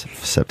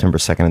 September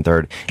 2nd and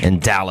 3rd,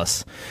 and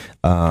Dallas,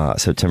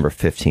 September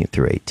 15th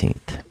through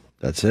 18th.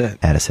 That's it.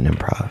 Addison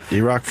Improv.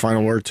 Erock,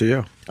 final word to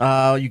you.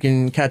 You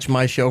can catch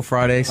my show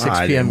Friday, 6 p.m.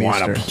 I didn't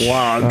Eastern. want to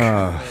plug.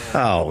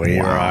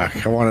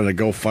 Erock. I wanted to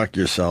go fuck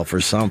yourself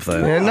or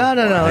something.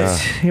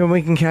 No.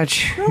 We can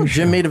catch.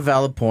 Jim made a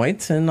valid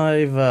point, and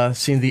I've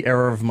seen the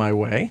error of my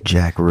way.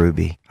 Jack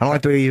Ruby. I don't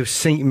like the way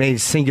you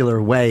made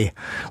singular way,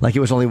 like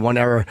it was only one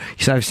error.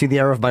 You said, I've seen the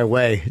error of my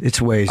way.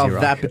 It's ways, Of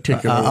Erock. that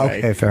particular way.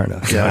 Okay, fair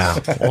enough.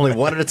 Yes. Wow. Only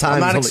one at a time. I'm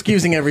not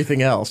excusing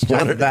everything else.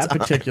 Just that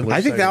particular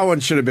I think that one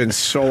should have been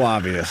so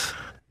obvious.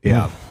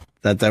 Yeah.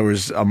 That there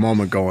was a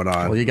moment going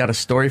on. Well, you got a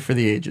story for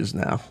the ages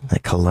now.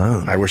 Like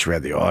cologne. I wish we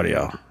had the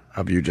audio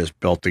of you just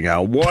belting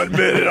out 1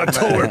 minute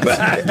until we're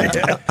back.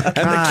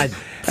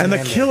 And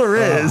the killer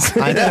is.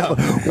 I know.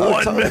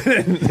 1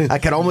 minute. I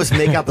could almost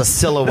make out the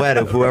silhouette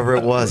of whoever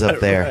it was up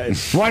there.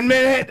 Right. 1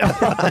 minute.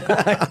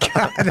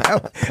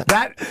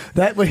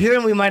 Well,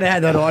 hearing we might have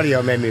had that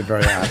audio made me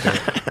very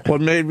happy. What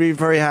made me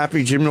very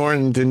happy, Jim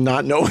Norton did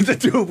not know what to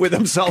do with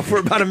himself for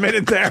about a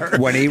minute there.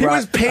 When he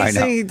was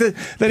pacing, then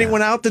he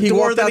went out the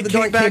door, then he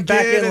came back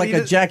in like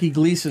a Jackie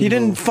Gleason. He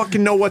didn't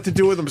fucking know what to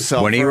do with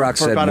himself when Erock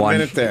for said about a 1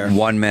 minute there.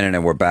 1 minute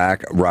and we're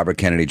back, Robert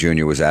Kennedy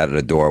Jr. was out of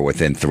the door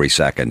within 3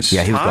 seconds.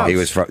 Yeah, he was gone. He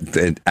was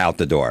out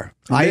the door.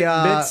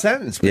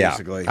 Mid-sentence,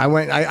 basically. I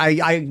went.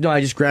 I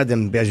just grabbed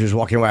him as he was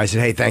walking away. I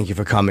said, "Hey, thank you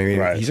for coming."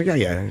 Right. He's like, "Oh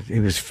yeah, he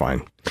was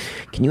fine."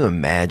 Can you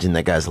imagine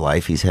that guy's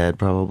life he's had,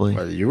 probably?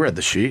 Well, you read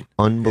the sheet.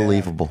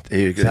 Unbelievable.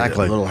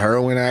 Exactly. A little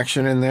heroin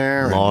action in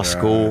there. Law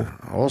school,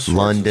 all sorts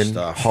London, of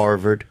stuff.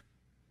 Harvard.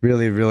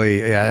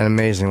 Really, an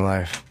amazing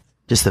life.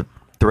 Just the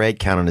thread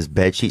count on his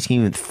bed sheets. Can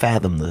you even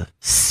fathom the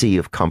sea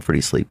of comfort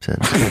he sleeps in?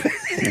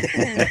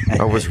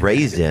 Or was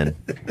raised in.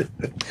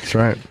 That's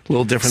right. A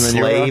little different than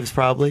Slaves,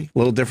 probably. A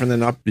little different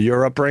than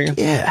your upbringing?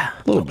 Yeah.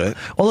 A little bit.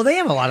 Although they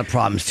have a lot of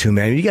problems too,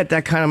 man. You got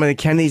that kind of money.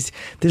 Kennedys,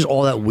 there's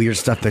all that weird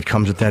stuff that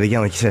comes with that.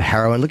 Again, like you said,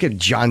 heroin. Look at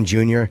John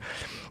Jr.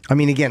 I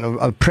mean, again,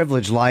 a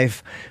privileged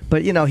life,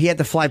 but he had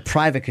to fly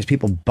private because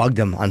people bugged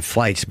him on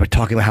flights, but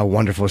talking about how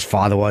wonderful his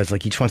father was.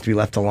 Like, he just wants to be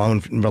left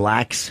alone and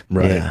relax.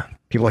 Right. Yeah.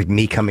 People like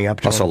me coming up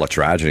to Also, him. a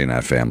tragedy in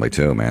that family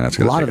too, man. That's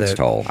going to take its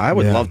toll. I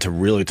would love to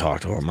really talk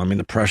to him. I mean,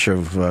 the pressure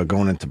of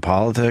going into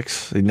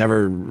politics, he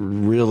never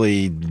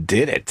really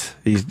did it.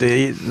 He's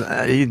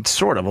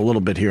sort of a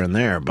little bit here and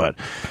there, but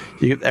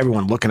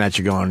everyone looking at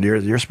you going,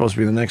 you're supposed to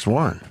be the next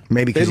one.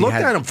 Maybe they looked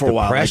at him for a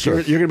while. Like,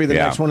 you're going to be the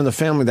next one in the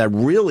family that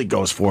really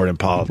goes for it in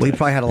politics. Well, he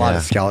probably had a lot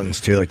of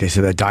skeletons too. Like they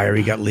said, that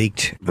diary got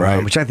leaked,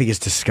 right? Which I think is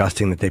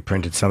disgusting that they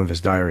printed some of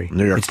his diary.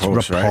 New York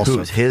Post, right?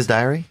 Who's his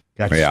diary?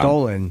 Got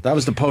stolen. That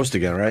was the Post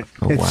again, right?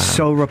 It's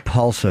so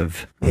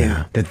repulsive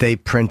that they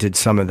printed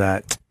some of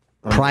that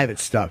private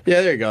stuff.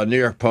 Yeah, there you go. New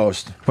York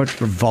Post. What's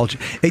revolting?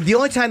 The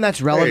only time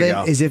that's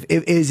relevant is if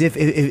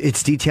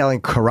it's detailing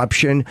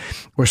corruption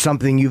or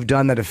something you've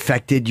done that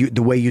affected you,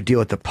 the way you deal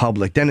with the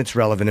public. Then it's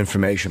relevant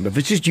information. But if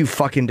it's just you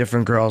fucking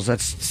different girls,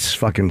 that's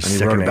fucking and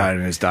sickening. He wrote about it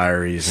in his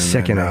diaries. And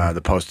Sickening.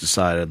 The Post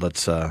decided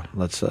let's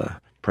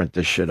print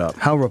this shit up.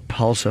 How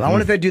repulsive! I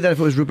wonder if they'd do that if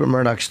it was Rupert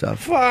Murdoch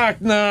stuff. Fuck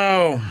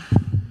no.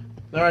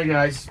 All right,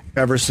 guys.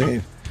 Ever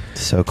seen?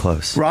 So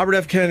close. Robert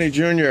F. Kennedy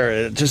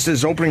Jr. just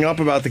is opening up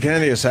about the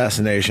Kennedy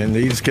assassination.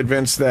 He's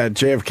convinced that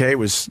JFK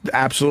was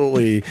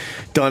absolutely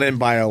done in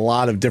by a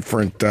lot of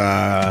different,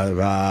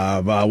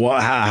 how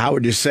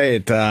would you say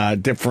it?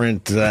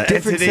 Different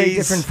entities.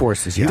 Different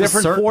forces. Yeah.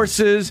 Different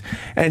forces.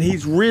 And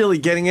he's really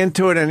getting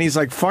into it. And he's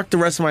like, fuck the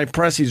rest of my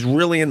press. He's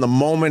really in the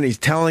moment. He's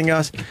telling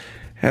us.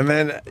 And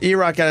then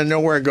Erock out of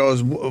nowhere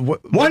goes,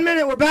 1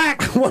 minute, we're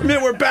back. 1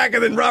 minute, we're back.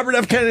 And then Robert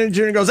F. Kennedy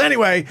Jr. goes,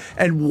 anyway,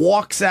 and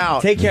walks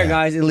out. Take care,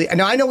 guys.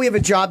 Now, I know we have a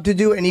job to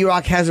do, and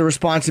Erock has a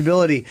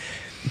responsibility.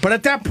 But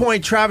at that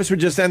point, Travis would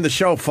just end the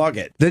show. Fuck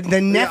it.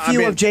 The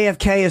nephew of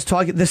JFK is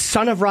talking, the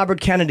son of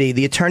Robert Kennedy,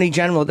 the attorney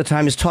general at the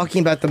time, is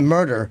talking about the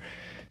murder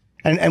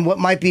and what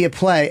might be a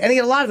play. And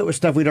again, a lot of it was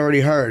stuff we'd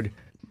already heard.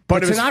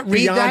 But it was not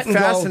read beyond that and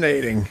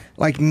fascinating. Go,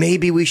 like,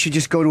 maybe we should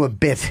just go to a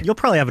bit. You'll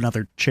probably have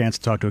another chance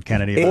to talk to a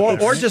Kennedy.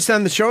 Or just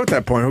end the show at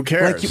that point. Who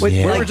cares?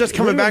 We were just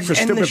coming back for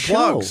stupid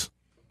plugs.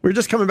 We were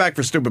just coming back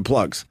for stupid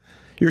plugs.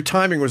 Your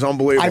timing was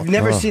unbelievable. I've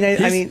never seen it.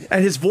 I mean,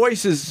 and his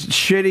voice is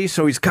shitty,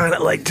 so he's kind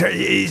of like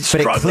he's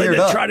struggling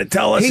to try to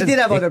tell us. He did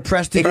have other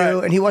press to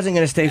do, and he wasn't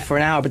going to stay for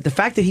an hour. But the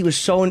fact that he was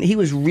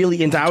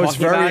really into that was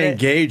very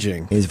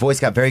engaging. His voice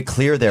got very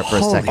clear there for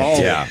a second.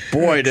 Oh, yeah,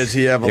 boy, does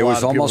he have a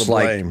lot of people to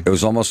blame. It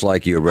was almost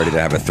like you were ready to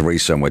have a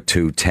threesome with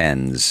 2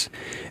 10s,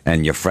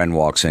 and your friend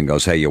walks in and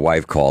goes, "Hey, your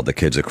wife called. The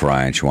kids are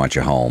crying. She wants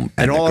you home."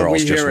 And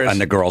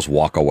the girls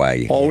walk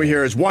away. All we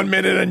hear is 1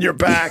 minute and you're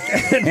back.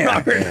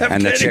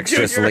 And the chicks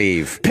just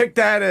leave. picked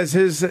that as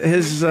his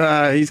he's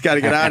got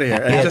to get out of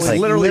here. And just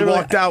literally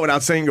walked out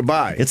without saying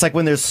goodbye. It's like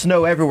when there's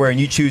snow everywhere and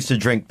you choose to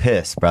drink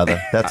piss,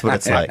 brother. That's what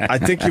it's like. I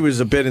think he was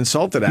a bit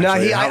insulted,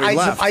 actually.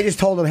 No, I just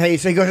told him, hey,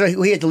 so he goes,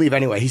 we had to leave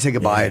anyway. He said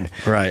goodbye.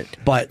 Right.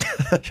 But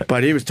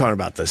he was talking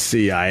about the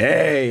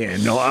CIA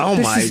and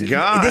my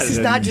God. This is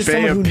not just Bay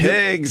someone of who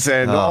Pigs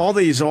and all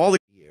the years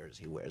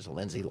he wears a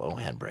Lindsay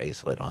Lohan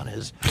bracelet on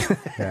his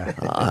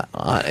a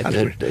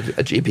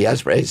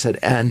GPS bracelet,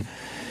 and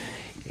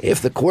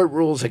if the court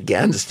rules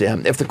against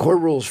him, if the court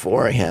rules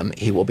for him,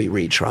 he will be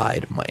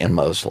retried, and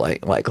most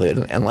likely,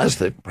 unless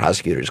the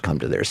prosecutors come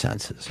to their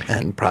senses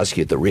and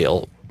prosecute the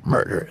real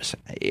murderers.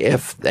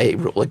 If they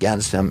rule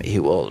against him,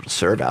 he will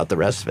serve out the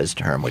rest of his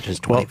term, which is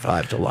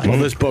 25 to life. Well,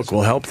 this book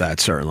will help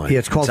that, certainly. Yeah,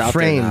 it's called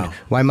Framed,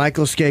 Why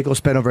Michael Skakel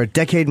Spent Over a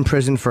Decade in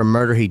Prison for a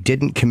Murder He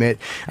Didn't Commit.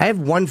 I have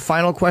one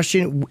final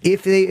question.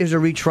 If there is a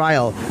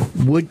retrial,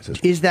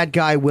 is that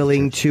guy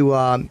willing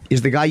to,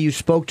 is the guy you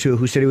spoke to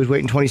who said he was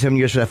waiting 27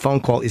 years for that phone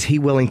call, is he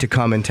willing to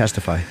come and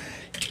testify?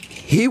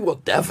 He will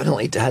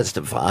definitely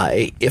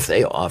testify if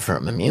they offer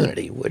him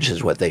immunity, which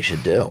is what they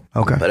should do.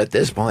 Okay. But at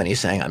this point,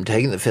 he's saying, I'm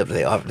taking the fifth if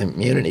they offer him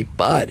immunity,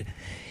 but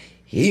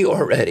he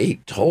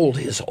already told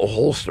his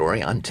whole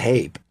story on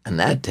tape, and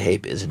that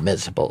tape is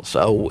admissible.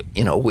 So,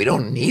 we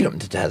don't need him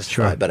to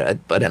testify,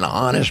 but an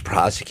honest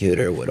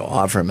prosecutor would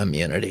offer him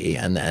immunity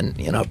and then,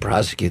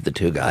 prosecute the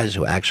two guys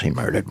who actually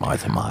murdered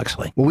Martha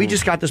Moxley. Well, we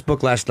just got this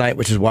book last night,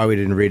 which is why we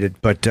didn't read it,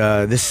 but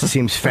this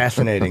seems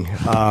fascinating.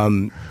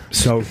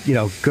 So,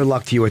 good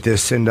luck to you with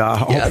this, and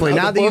hopefully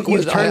now that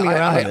you've turned me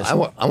around on this.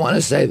 I want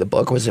to say the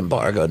book was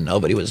embargoed.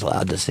 Nobody was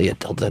allowed to see it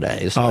till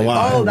today. So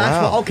Oh,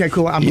 that's okay,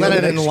 cool. I'm glad I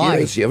didn't lie.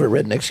 You have a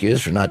written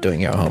excuse for not doing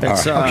your homework.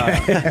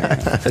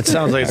 It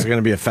sounds like it's going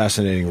to be a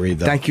fascinating read,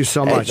 though. Thank you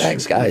so much. Hey,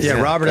 thanks, guys.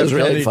 Yeah, Robert F.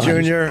 Kennedy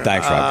Jr.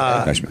 Thanks,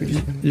 Rob. Nice meeting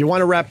you. You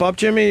want to wrap up,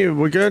 Jimmy?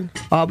 We're good?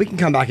 We can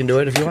come back and do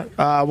it if you want.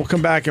 We'll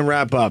come back and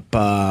wrap up.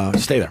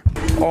 Stay there.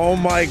 Oh,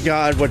 my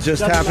God, what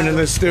just happened in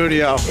this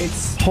studio.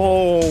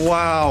 Oh,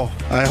 wow.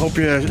 I hope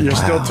you're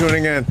still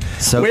tuning in.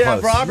 So we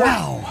close. have Robert.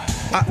 Wow.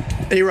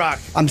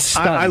 Erock. I'm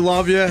stunned. I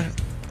love you.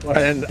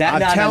 And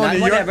I'm telling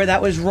you, whatever.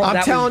 That was wrong.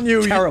 I'm telling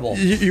you, terrible.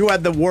 You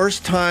had the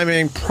worst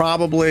timing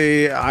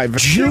probably I've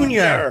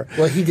Junior.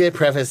 Well, he did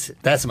preface,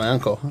 that's my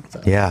uncle.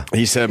 So. Yeah.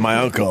 He said, my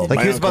uncle.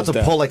 Like he was about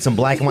to pull like some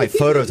black and white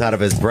photos out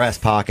of his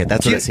breast pocket.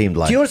 That's what it seemed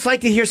like. Do you know what it's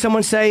like to hear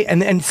someone say,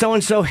 and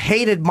so-and-so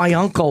hated my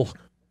uncle?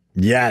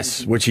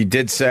 Yes, which he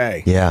did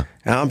say. Yeah.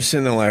 And I'm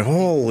sitting there like,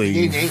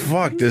 holy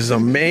fuck, this is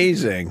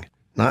amazing.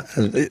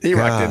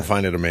 Erock didn't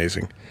find it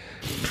amazing.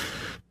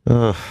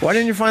 Why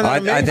didn't you find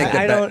that amazing?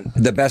 I think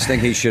the best thing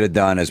he should have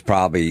done is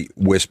probably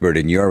whispered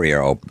in your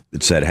ear,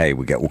 said, hey,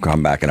 we'll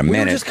come back in a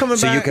minute. Just coming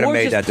so back. you could have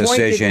made that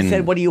decision.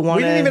 Said, what do you want?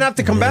 We didn't even have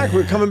to come back.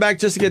 We were coming back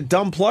just to get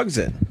dumb plugs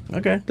in.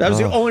 Okay. That was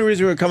the only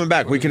reason we were coming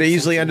back. We could have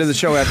easily ended the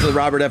show after the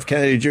Robert F.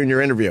 Kennedy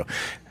Jr. interview.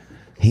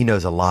 He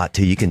knows a lot,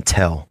 too. You can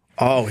tell.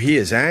 Oh, he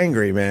is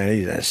angry, man.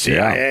 He's a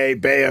CIA,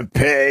 Bay of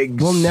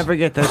Pigs. We'll never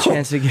get that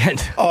chance again.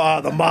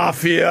 Oh, the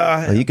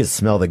mafia. Oh, you could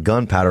smell the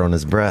gunpowder on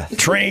his breath.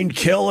 Trained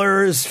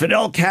killers,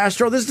 Fidel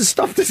Castro. This is the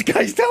stuff this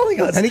guy's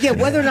telling us. And again,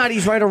 whether or not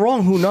he's right or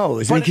wrong, who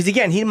knows? Because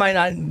again, he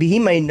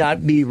may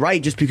not be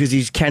right just because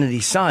he's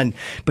Kennedy's son.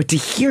 But to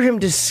hear him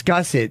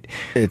discuss it,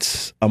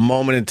 it's a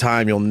moment in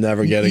time you'll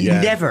never get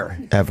again. Never,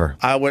 ever.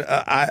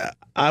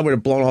 I would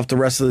have blown off the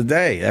rest of the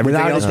day.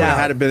 Everything else would have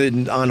had to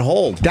been on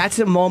hold. That's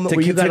a moment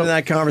where you got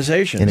that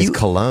conversation. And his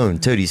cologne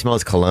too. Do you smell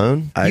his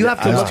cologne? You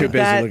have to I was look too at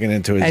busy that looking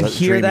into his and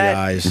hear that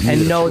eyes.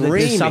 and know that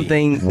there's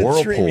something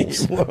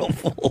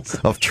whirlpools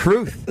of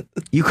truth.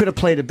 You could have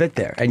played a bit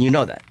there, and you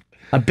know that.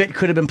 A bit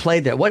could have been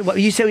played there. What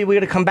you said we were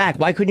going to come back.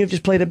 Why couldn't you have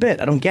just played a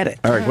bit? I don't get it.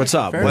 Eric, what's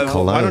up?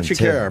 Why don't you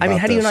care about I mean,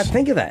 how do you this? not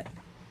think of that?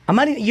 I'm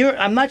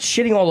not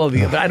shitting all over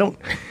you, but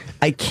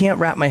I can't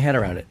wrap my head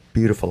around it.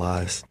 Beautiful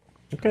eyes.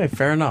 Okay,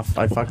 fair enough.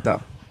 I fucked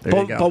up.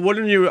 There you go. But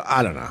wouldn't you?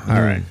 I don't know.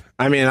 All right.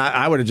 I mean,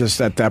 I would have just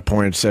at that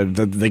point said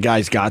the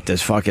guy's got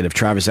this. Fuck it. If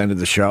Travis ended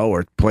the show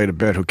or played a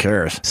bit, who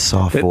cares?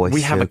 Soft voice.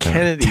 We have a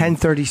Kennedy.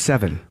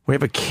 10:37. We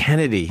have a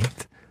Kennedy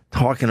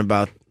talking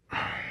about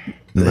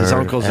his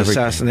uncle's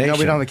assassination. No,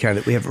 we don't have a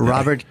Kennedy. We have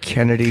Robert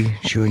Kennedy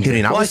Jr.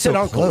 Dude, I was said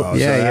so uncle. close.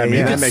 Yeah.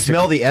 You could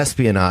smell the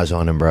espionage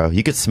on him, bro.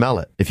 You could smell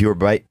it if you were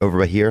right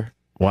over here.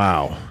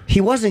 Wow.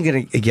 He wasn't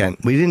going to, again,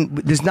 we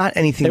didn't, there's not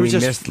anything we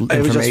missed information.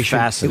 It was just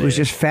fascinating. It was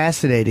just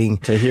fascinating.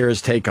 To hear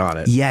his take on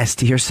it. Yes,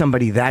 to hear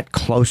somebody that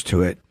close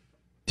to it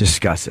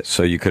discuss it.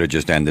 So you could have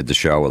just ended the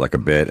show with like a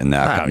bit and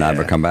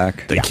never come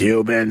back? The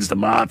Cubans, the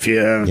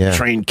mafia,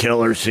 trained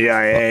killers,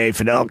 CIA,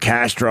 Fidel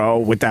Castro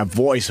with that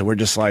voice. And we're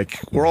just like,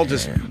 we're all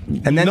just,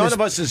 and then none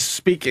of us is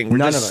speaking. We're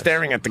just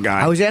staring at the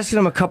guy. I was asking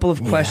him a couple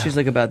of questions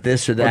like about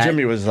this or that. Well,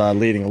 Jimmy was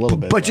leading a little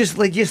bit. But just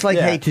like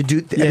hey, to do,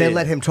 and then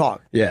let him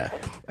talk. Yeah.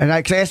 And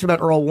cause I asked him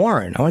about Earl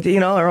Warren. I went to,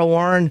 Earl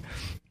Warren,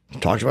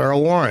 talked about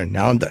Earl Warren.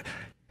 Now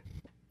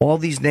all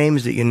these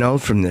names that you know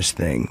from this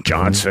thing.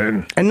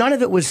 Johnson. And none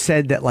of it was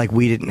said that like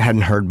we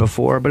hadn't heard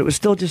before, but it was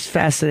still just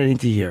fascinating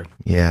to hear.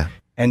 Yeah.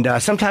 And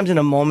sometimes in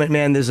a moment,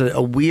 man, there's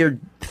a weird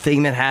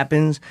thing that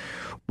happens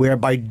where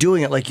by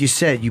doing it, like you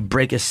said, you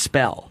break a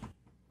spell.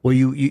 Well,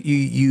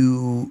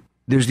 you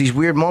there's these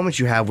weird moments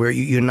you have where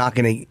you're not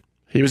going to.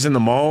 He was in the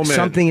moment.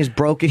 Something is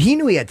broken. He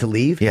knew he had to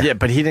leave. Yeah,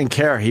 but he didn't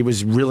care. He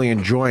was really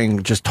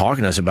enjoying just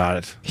talking to us about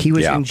it. He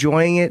was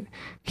enjoying it.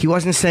 He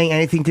wasn't saying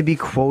anything to be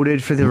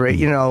quoted for the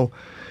you know,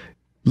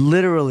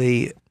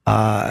 literally.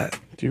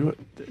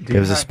 It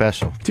was a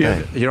special.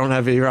 You don't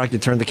have Erock, you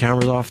turn the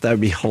cameras off? That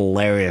would be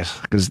hilarious.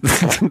 Because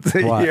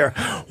here,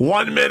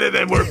 1 minute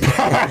and we're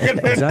back.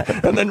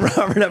 And then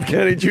Robert F.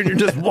 Kennedy Jr.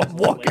 just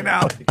walking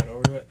out.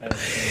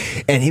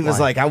 And he was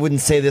like, I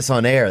wouldn't say this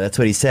on air. That's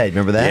what he said.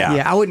 Remember that?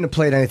 Yeah, I wouldn't have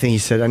played anything he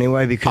said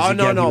anyway because he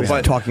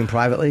was talking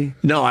privately.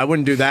 No, I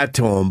wouldn't do that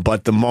to him.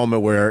 But the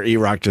moment where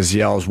Erock just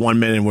yells, 1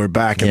 minute and we're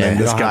back, and then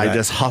this guy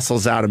just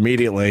hustles out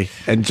immediately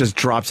and just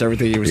drops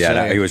everything he was saying.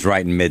 Yeah, he was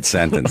writing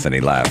mid-sentence and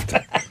he left.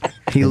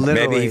 He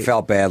literally, maybe he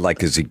felt bad, like,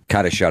 because he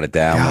kind of shut it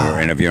down when we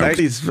were interviewing.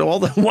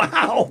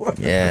 Wow.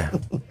 Yeah.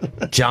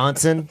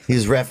 Johnson. He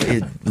was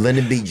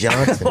Lyndon B.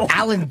 Johnson.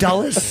 Alan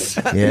Dulles.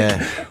 Yeah.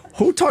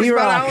 Who talks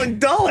about Alan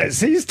Dulles?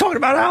 He's talking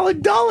about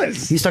Alan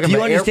Dulles. He's talking Do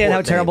about you understand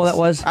how terrible that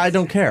was? I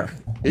don't care.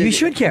 You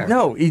should care.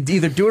 No,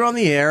 either do it on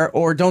the air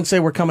or don't say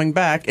we're coming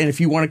back. And if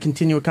you want to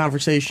continue a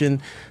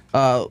conversation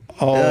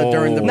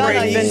during the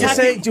break, then just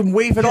say,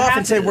 wave it off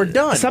and say we're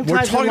done.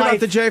 We're talking about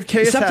the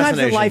JFK assassination. Sometimes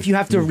in life you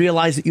have to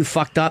realize that you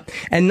fucked up,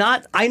 and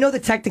not. I know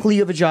that technically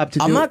you have a job to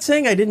do. I'm not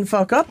saying I didn't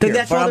fuck up here,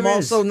 but I'm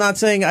also not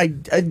saying I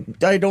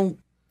don't.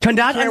 To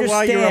not care understand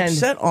why you're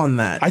upset on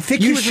that. I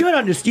think you should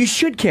understand. You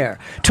should care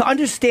to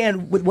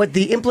understand what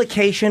the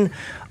implication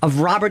of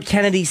Robert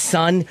Kennedy's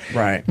son,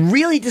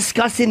 really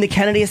discussing the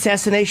Kennedy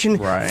assassination,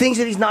 things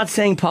that he's not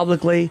saying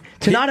publicly,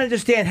 to not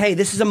understand, hey,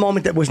 this is a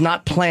moment that was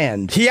not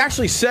planned. He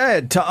actually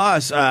said to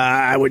us,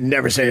 I would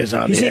never say this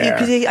on the air.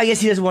 Because I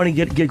guess he doesn't want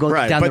to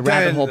go down the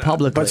rabbit hole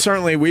publicly. But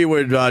certainly we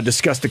would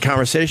discuss the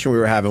conversation we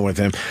were having with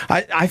him.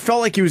 I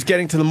felt like he was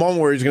getting to the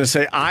moment where he was going to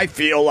say, I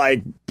feel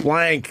like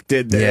blank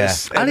did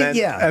this.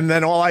 Yeah. And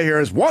then all I hear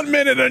is 1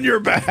 minute and you're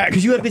back.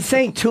 Because you have been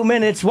saying 2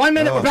 minutes, 1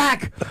 minute, we're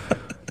back.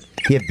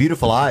 He had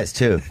beautiful eyes,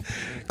 too.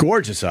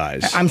 Gorgeous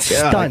eyes. I'm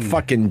stunned. Like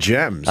fucking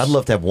gems. I'd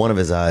love to have one of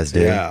his eyes,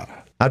 dude. Yeah.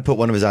 I'd put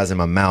one of his eyes in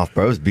my mouth,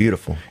 bro. It was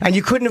beautiful. And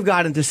you couldn't have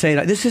gotten to say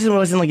that. This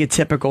wasn't like a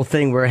typical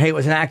thing where, hey, it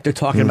was an actor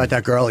talking about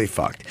that girl he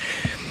fucked.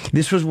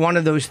 This was one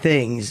of those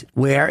things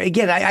where,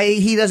 again,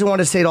 he doesn't want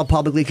to say it all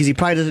publicly because he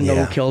probably doesn't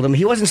know who killed him.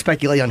 He wasn't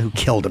speculating on who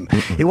killed him.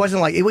 It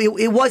wasn't like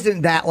it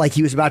wasn't that like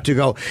he was about to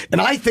go,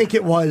 and I think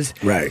it was.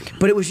 Right.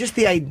 But it was just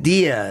the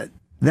idea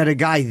that a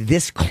guy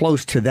this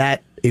close to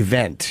that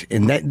event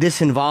and that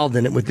this involved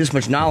in it with this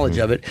much knowledge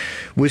of it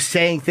was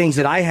saying things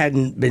that I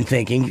hadn't been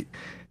thinking.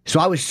 So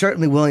I was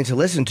certainly willing to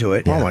listen to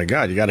it. Oh my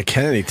God! You got a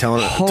Kennedy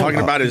talking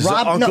about his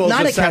uncle's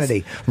not a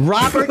Kennedy.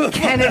 Robert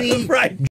Kennedy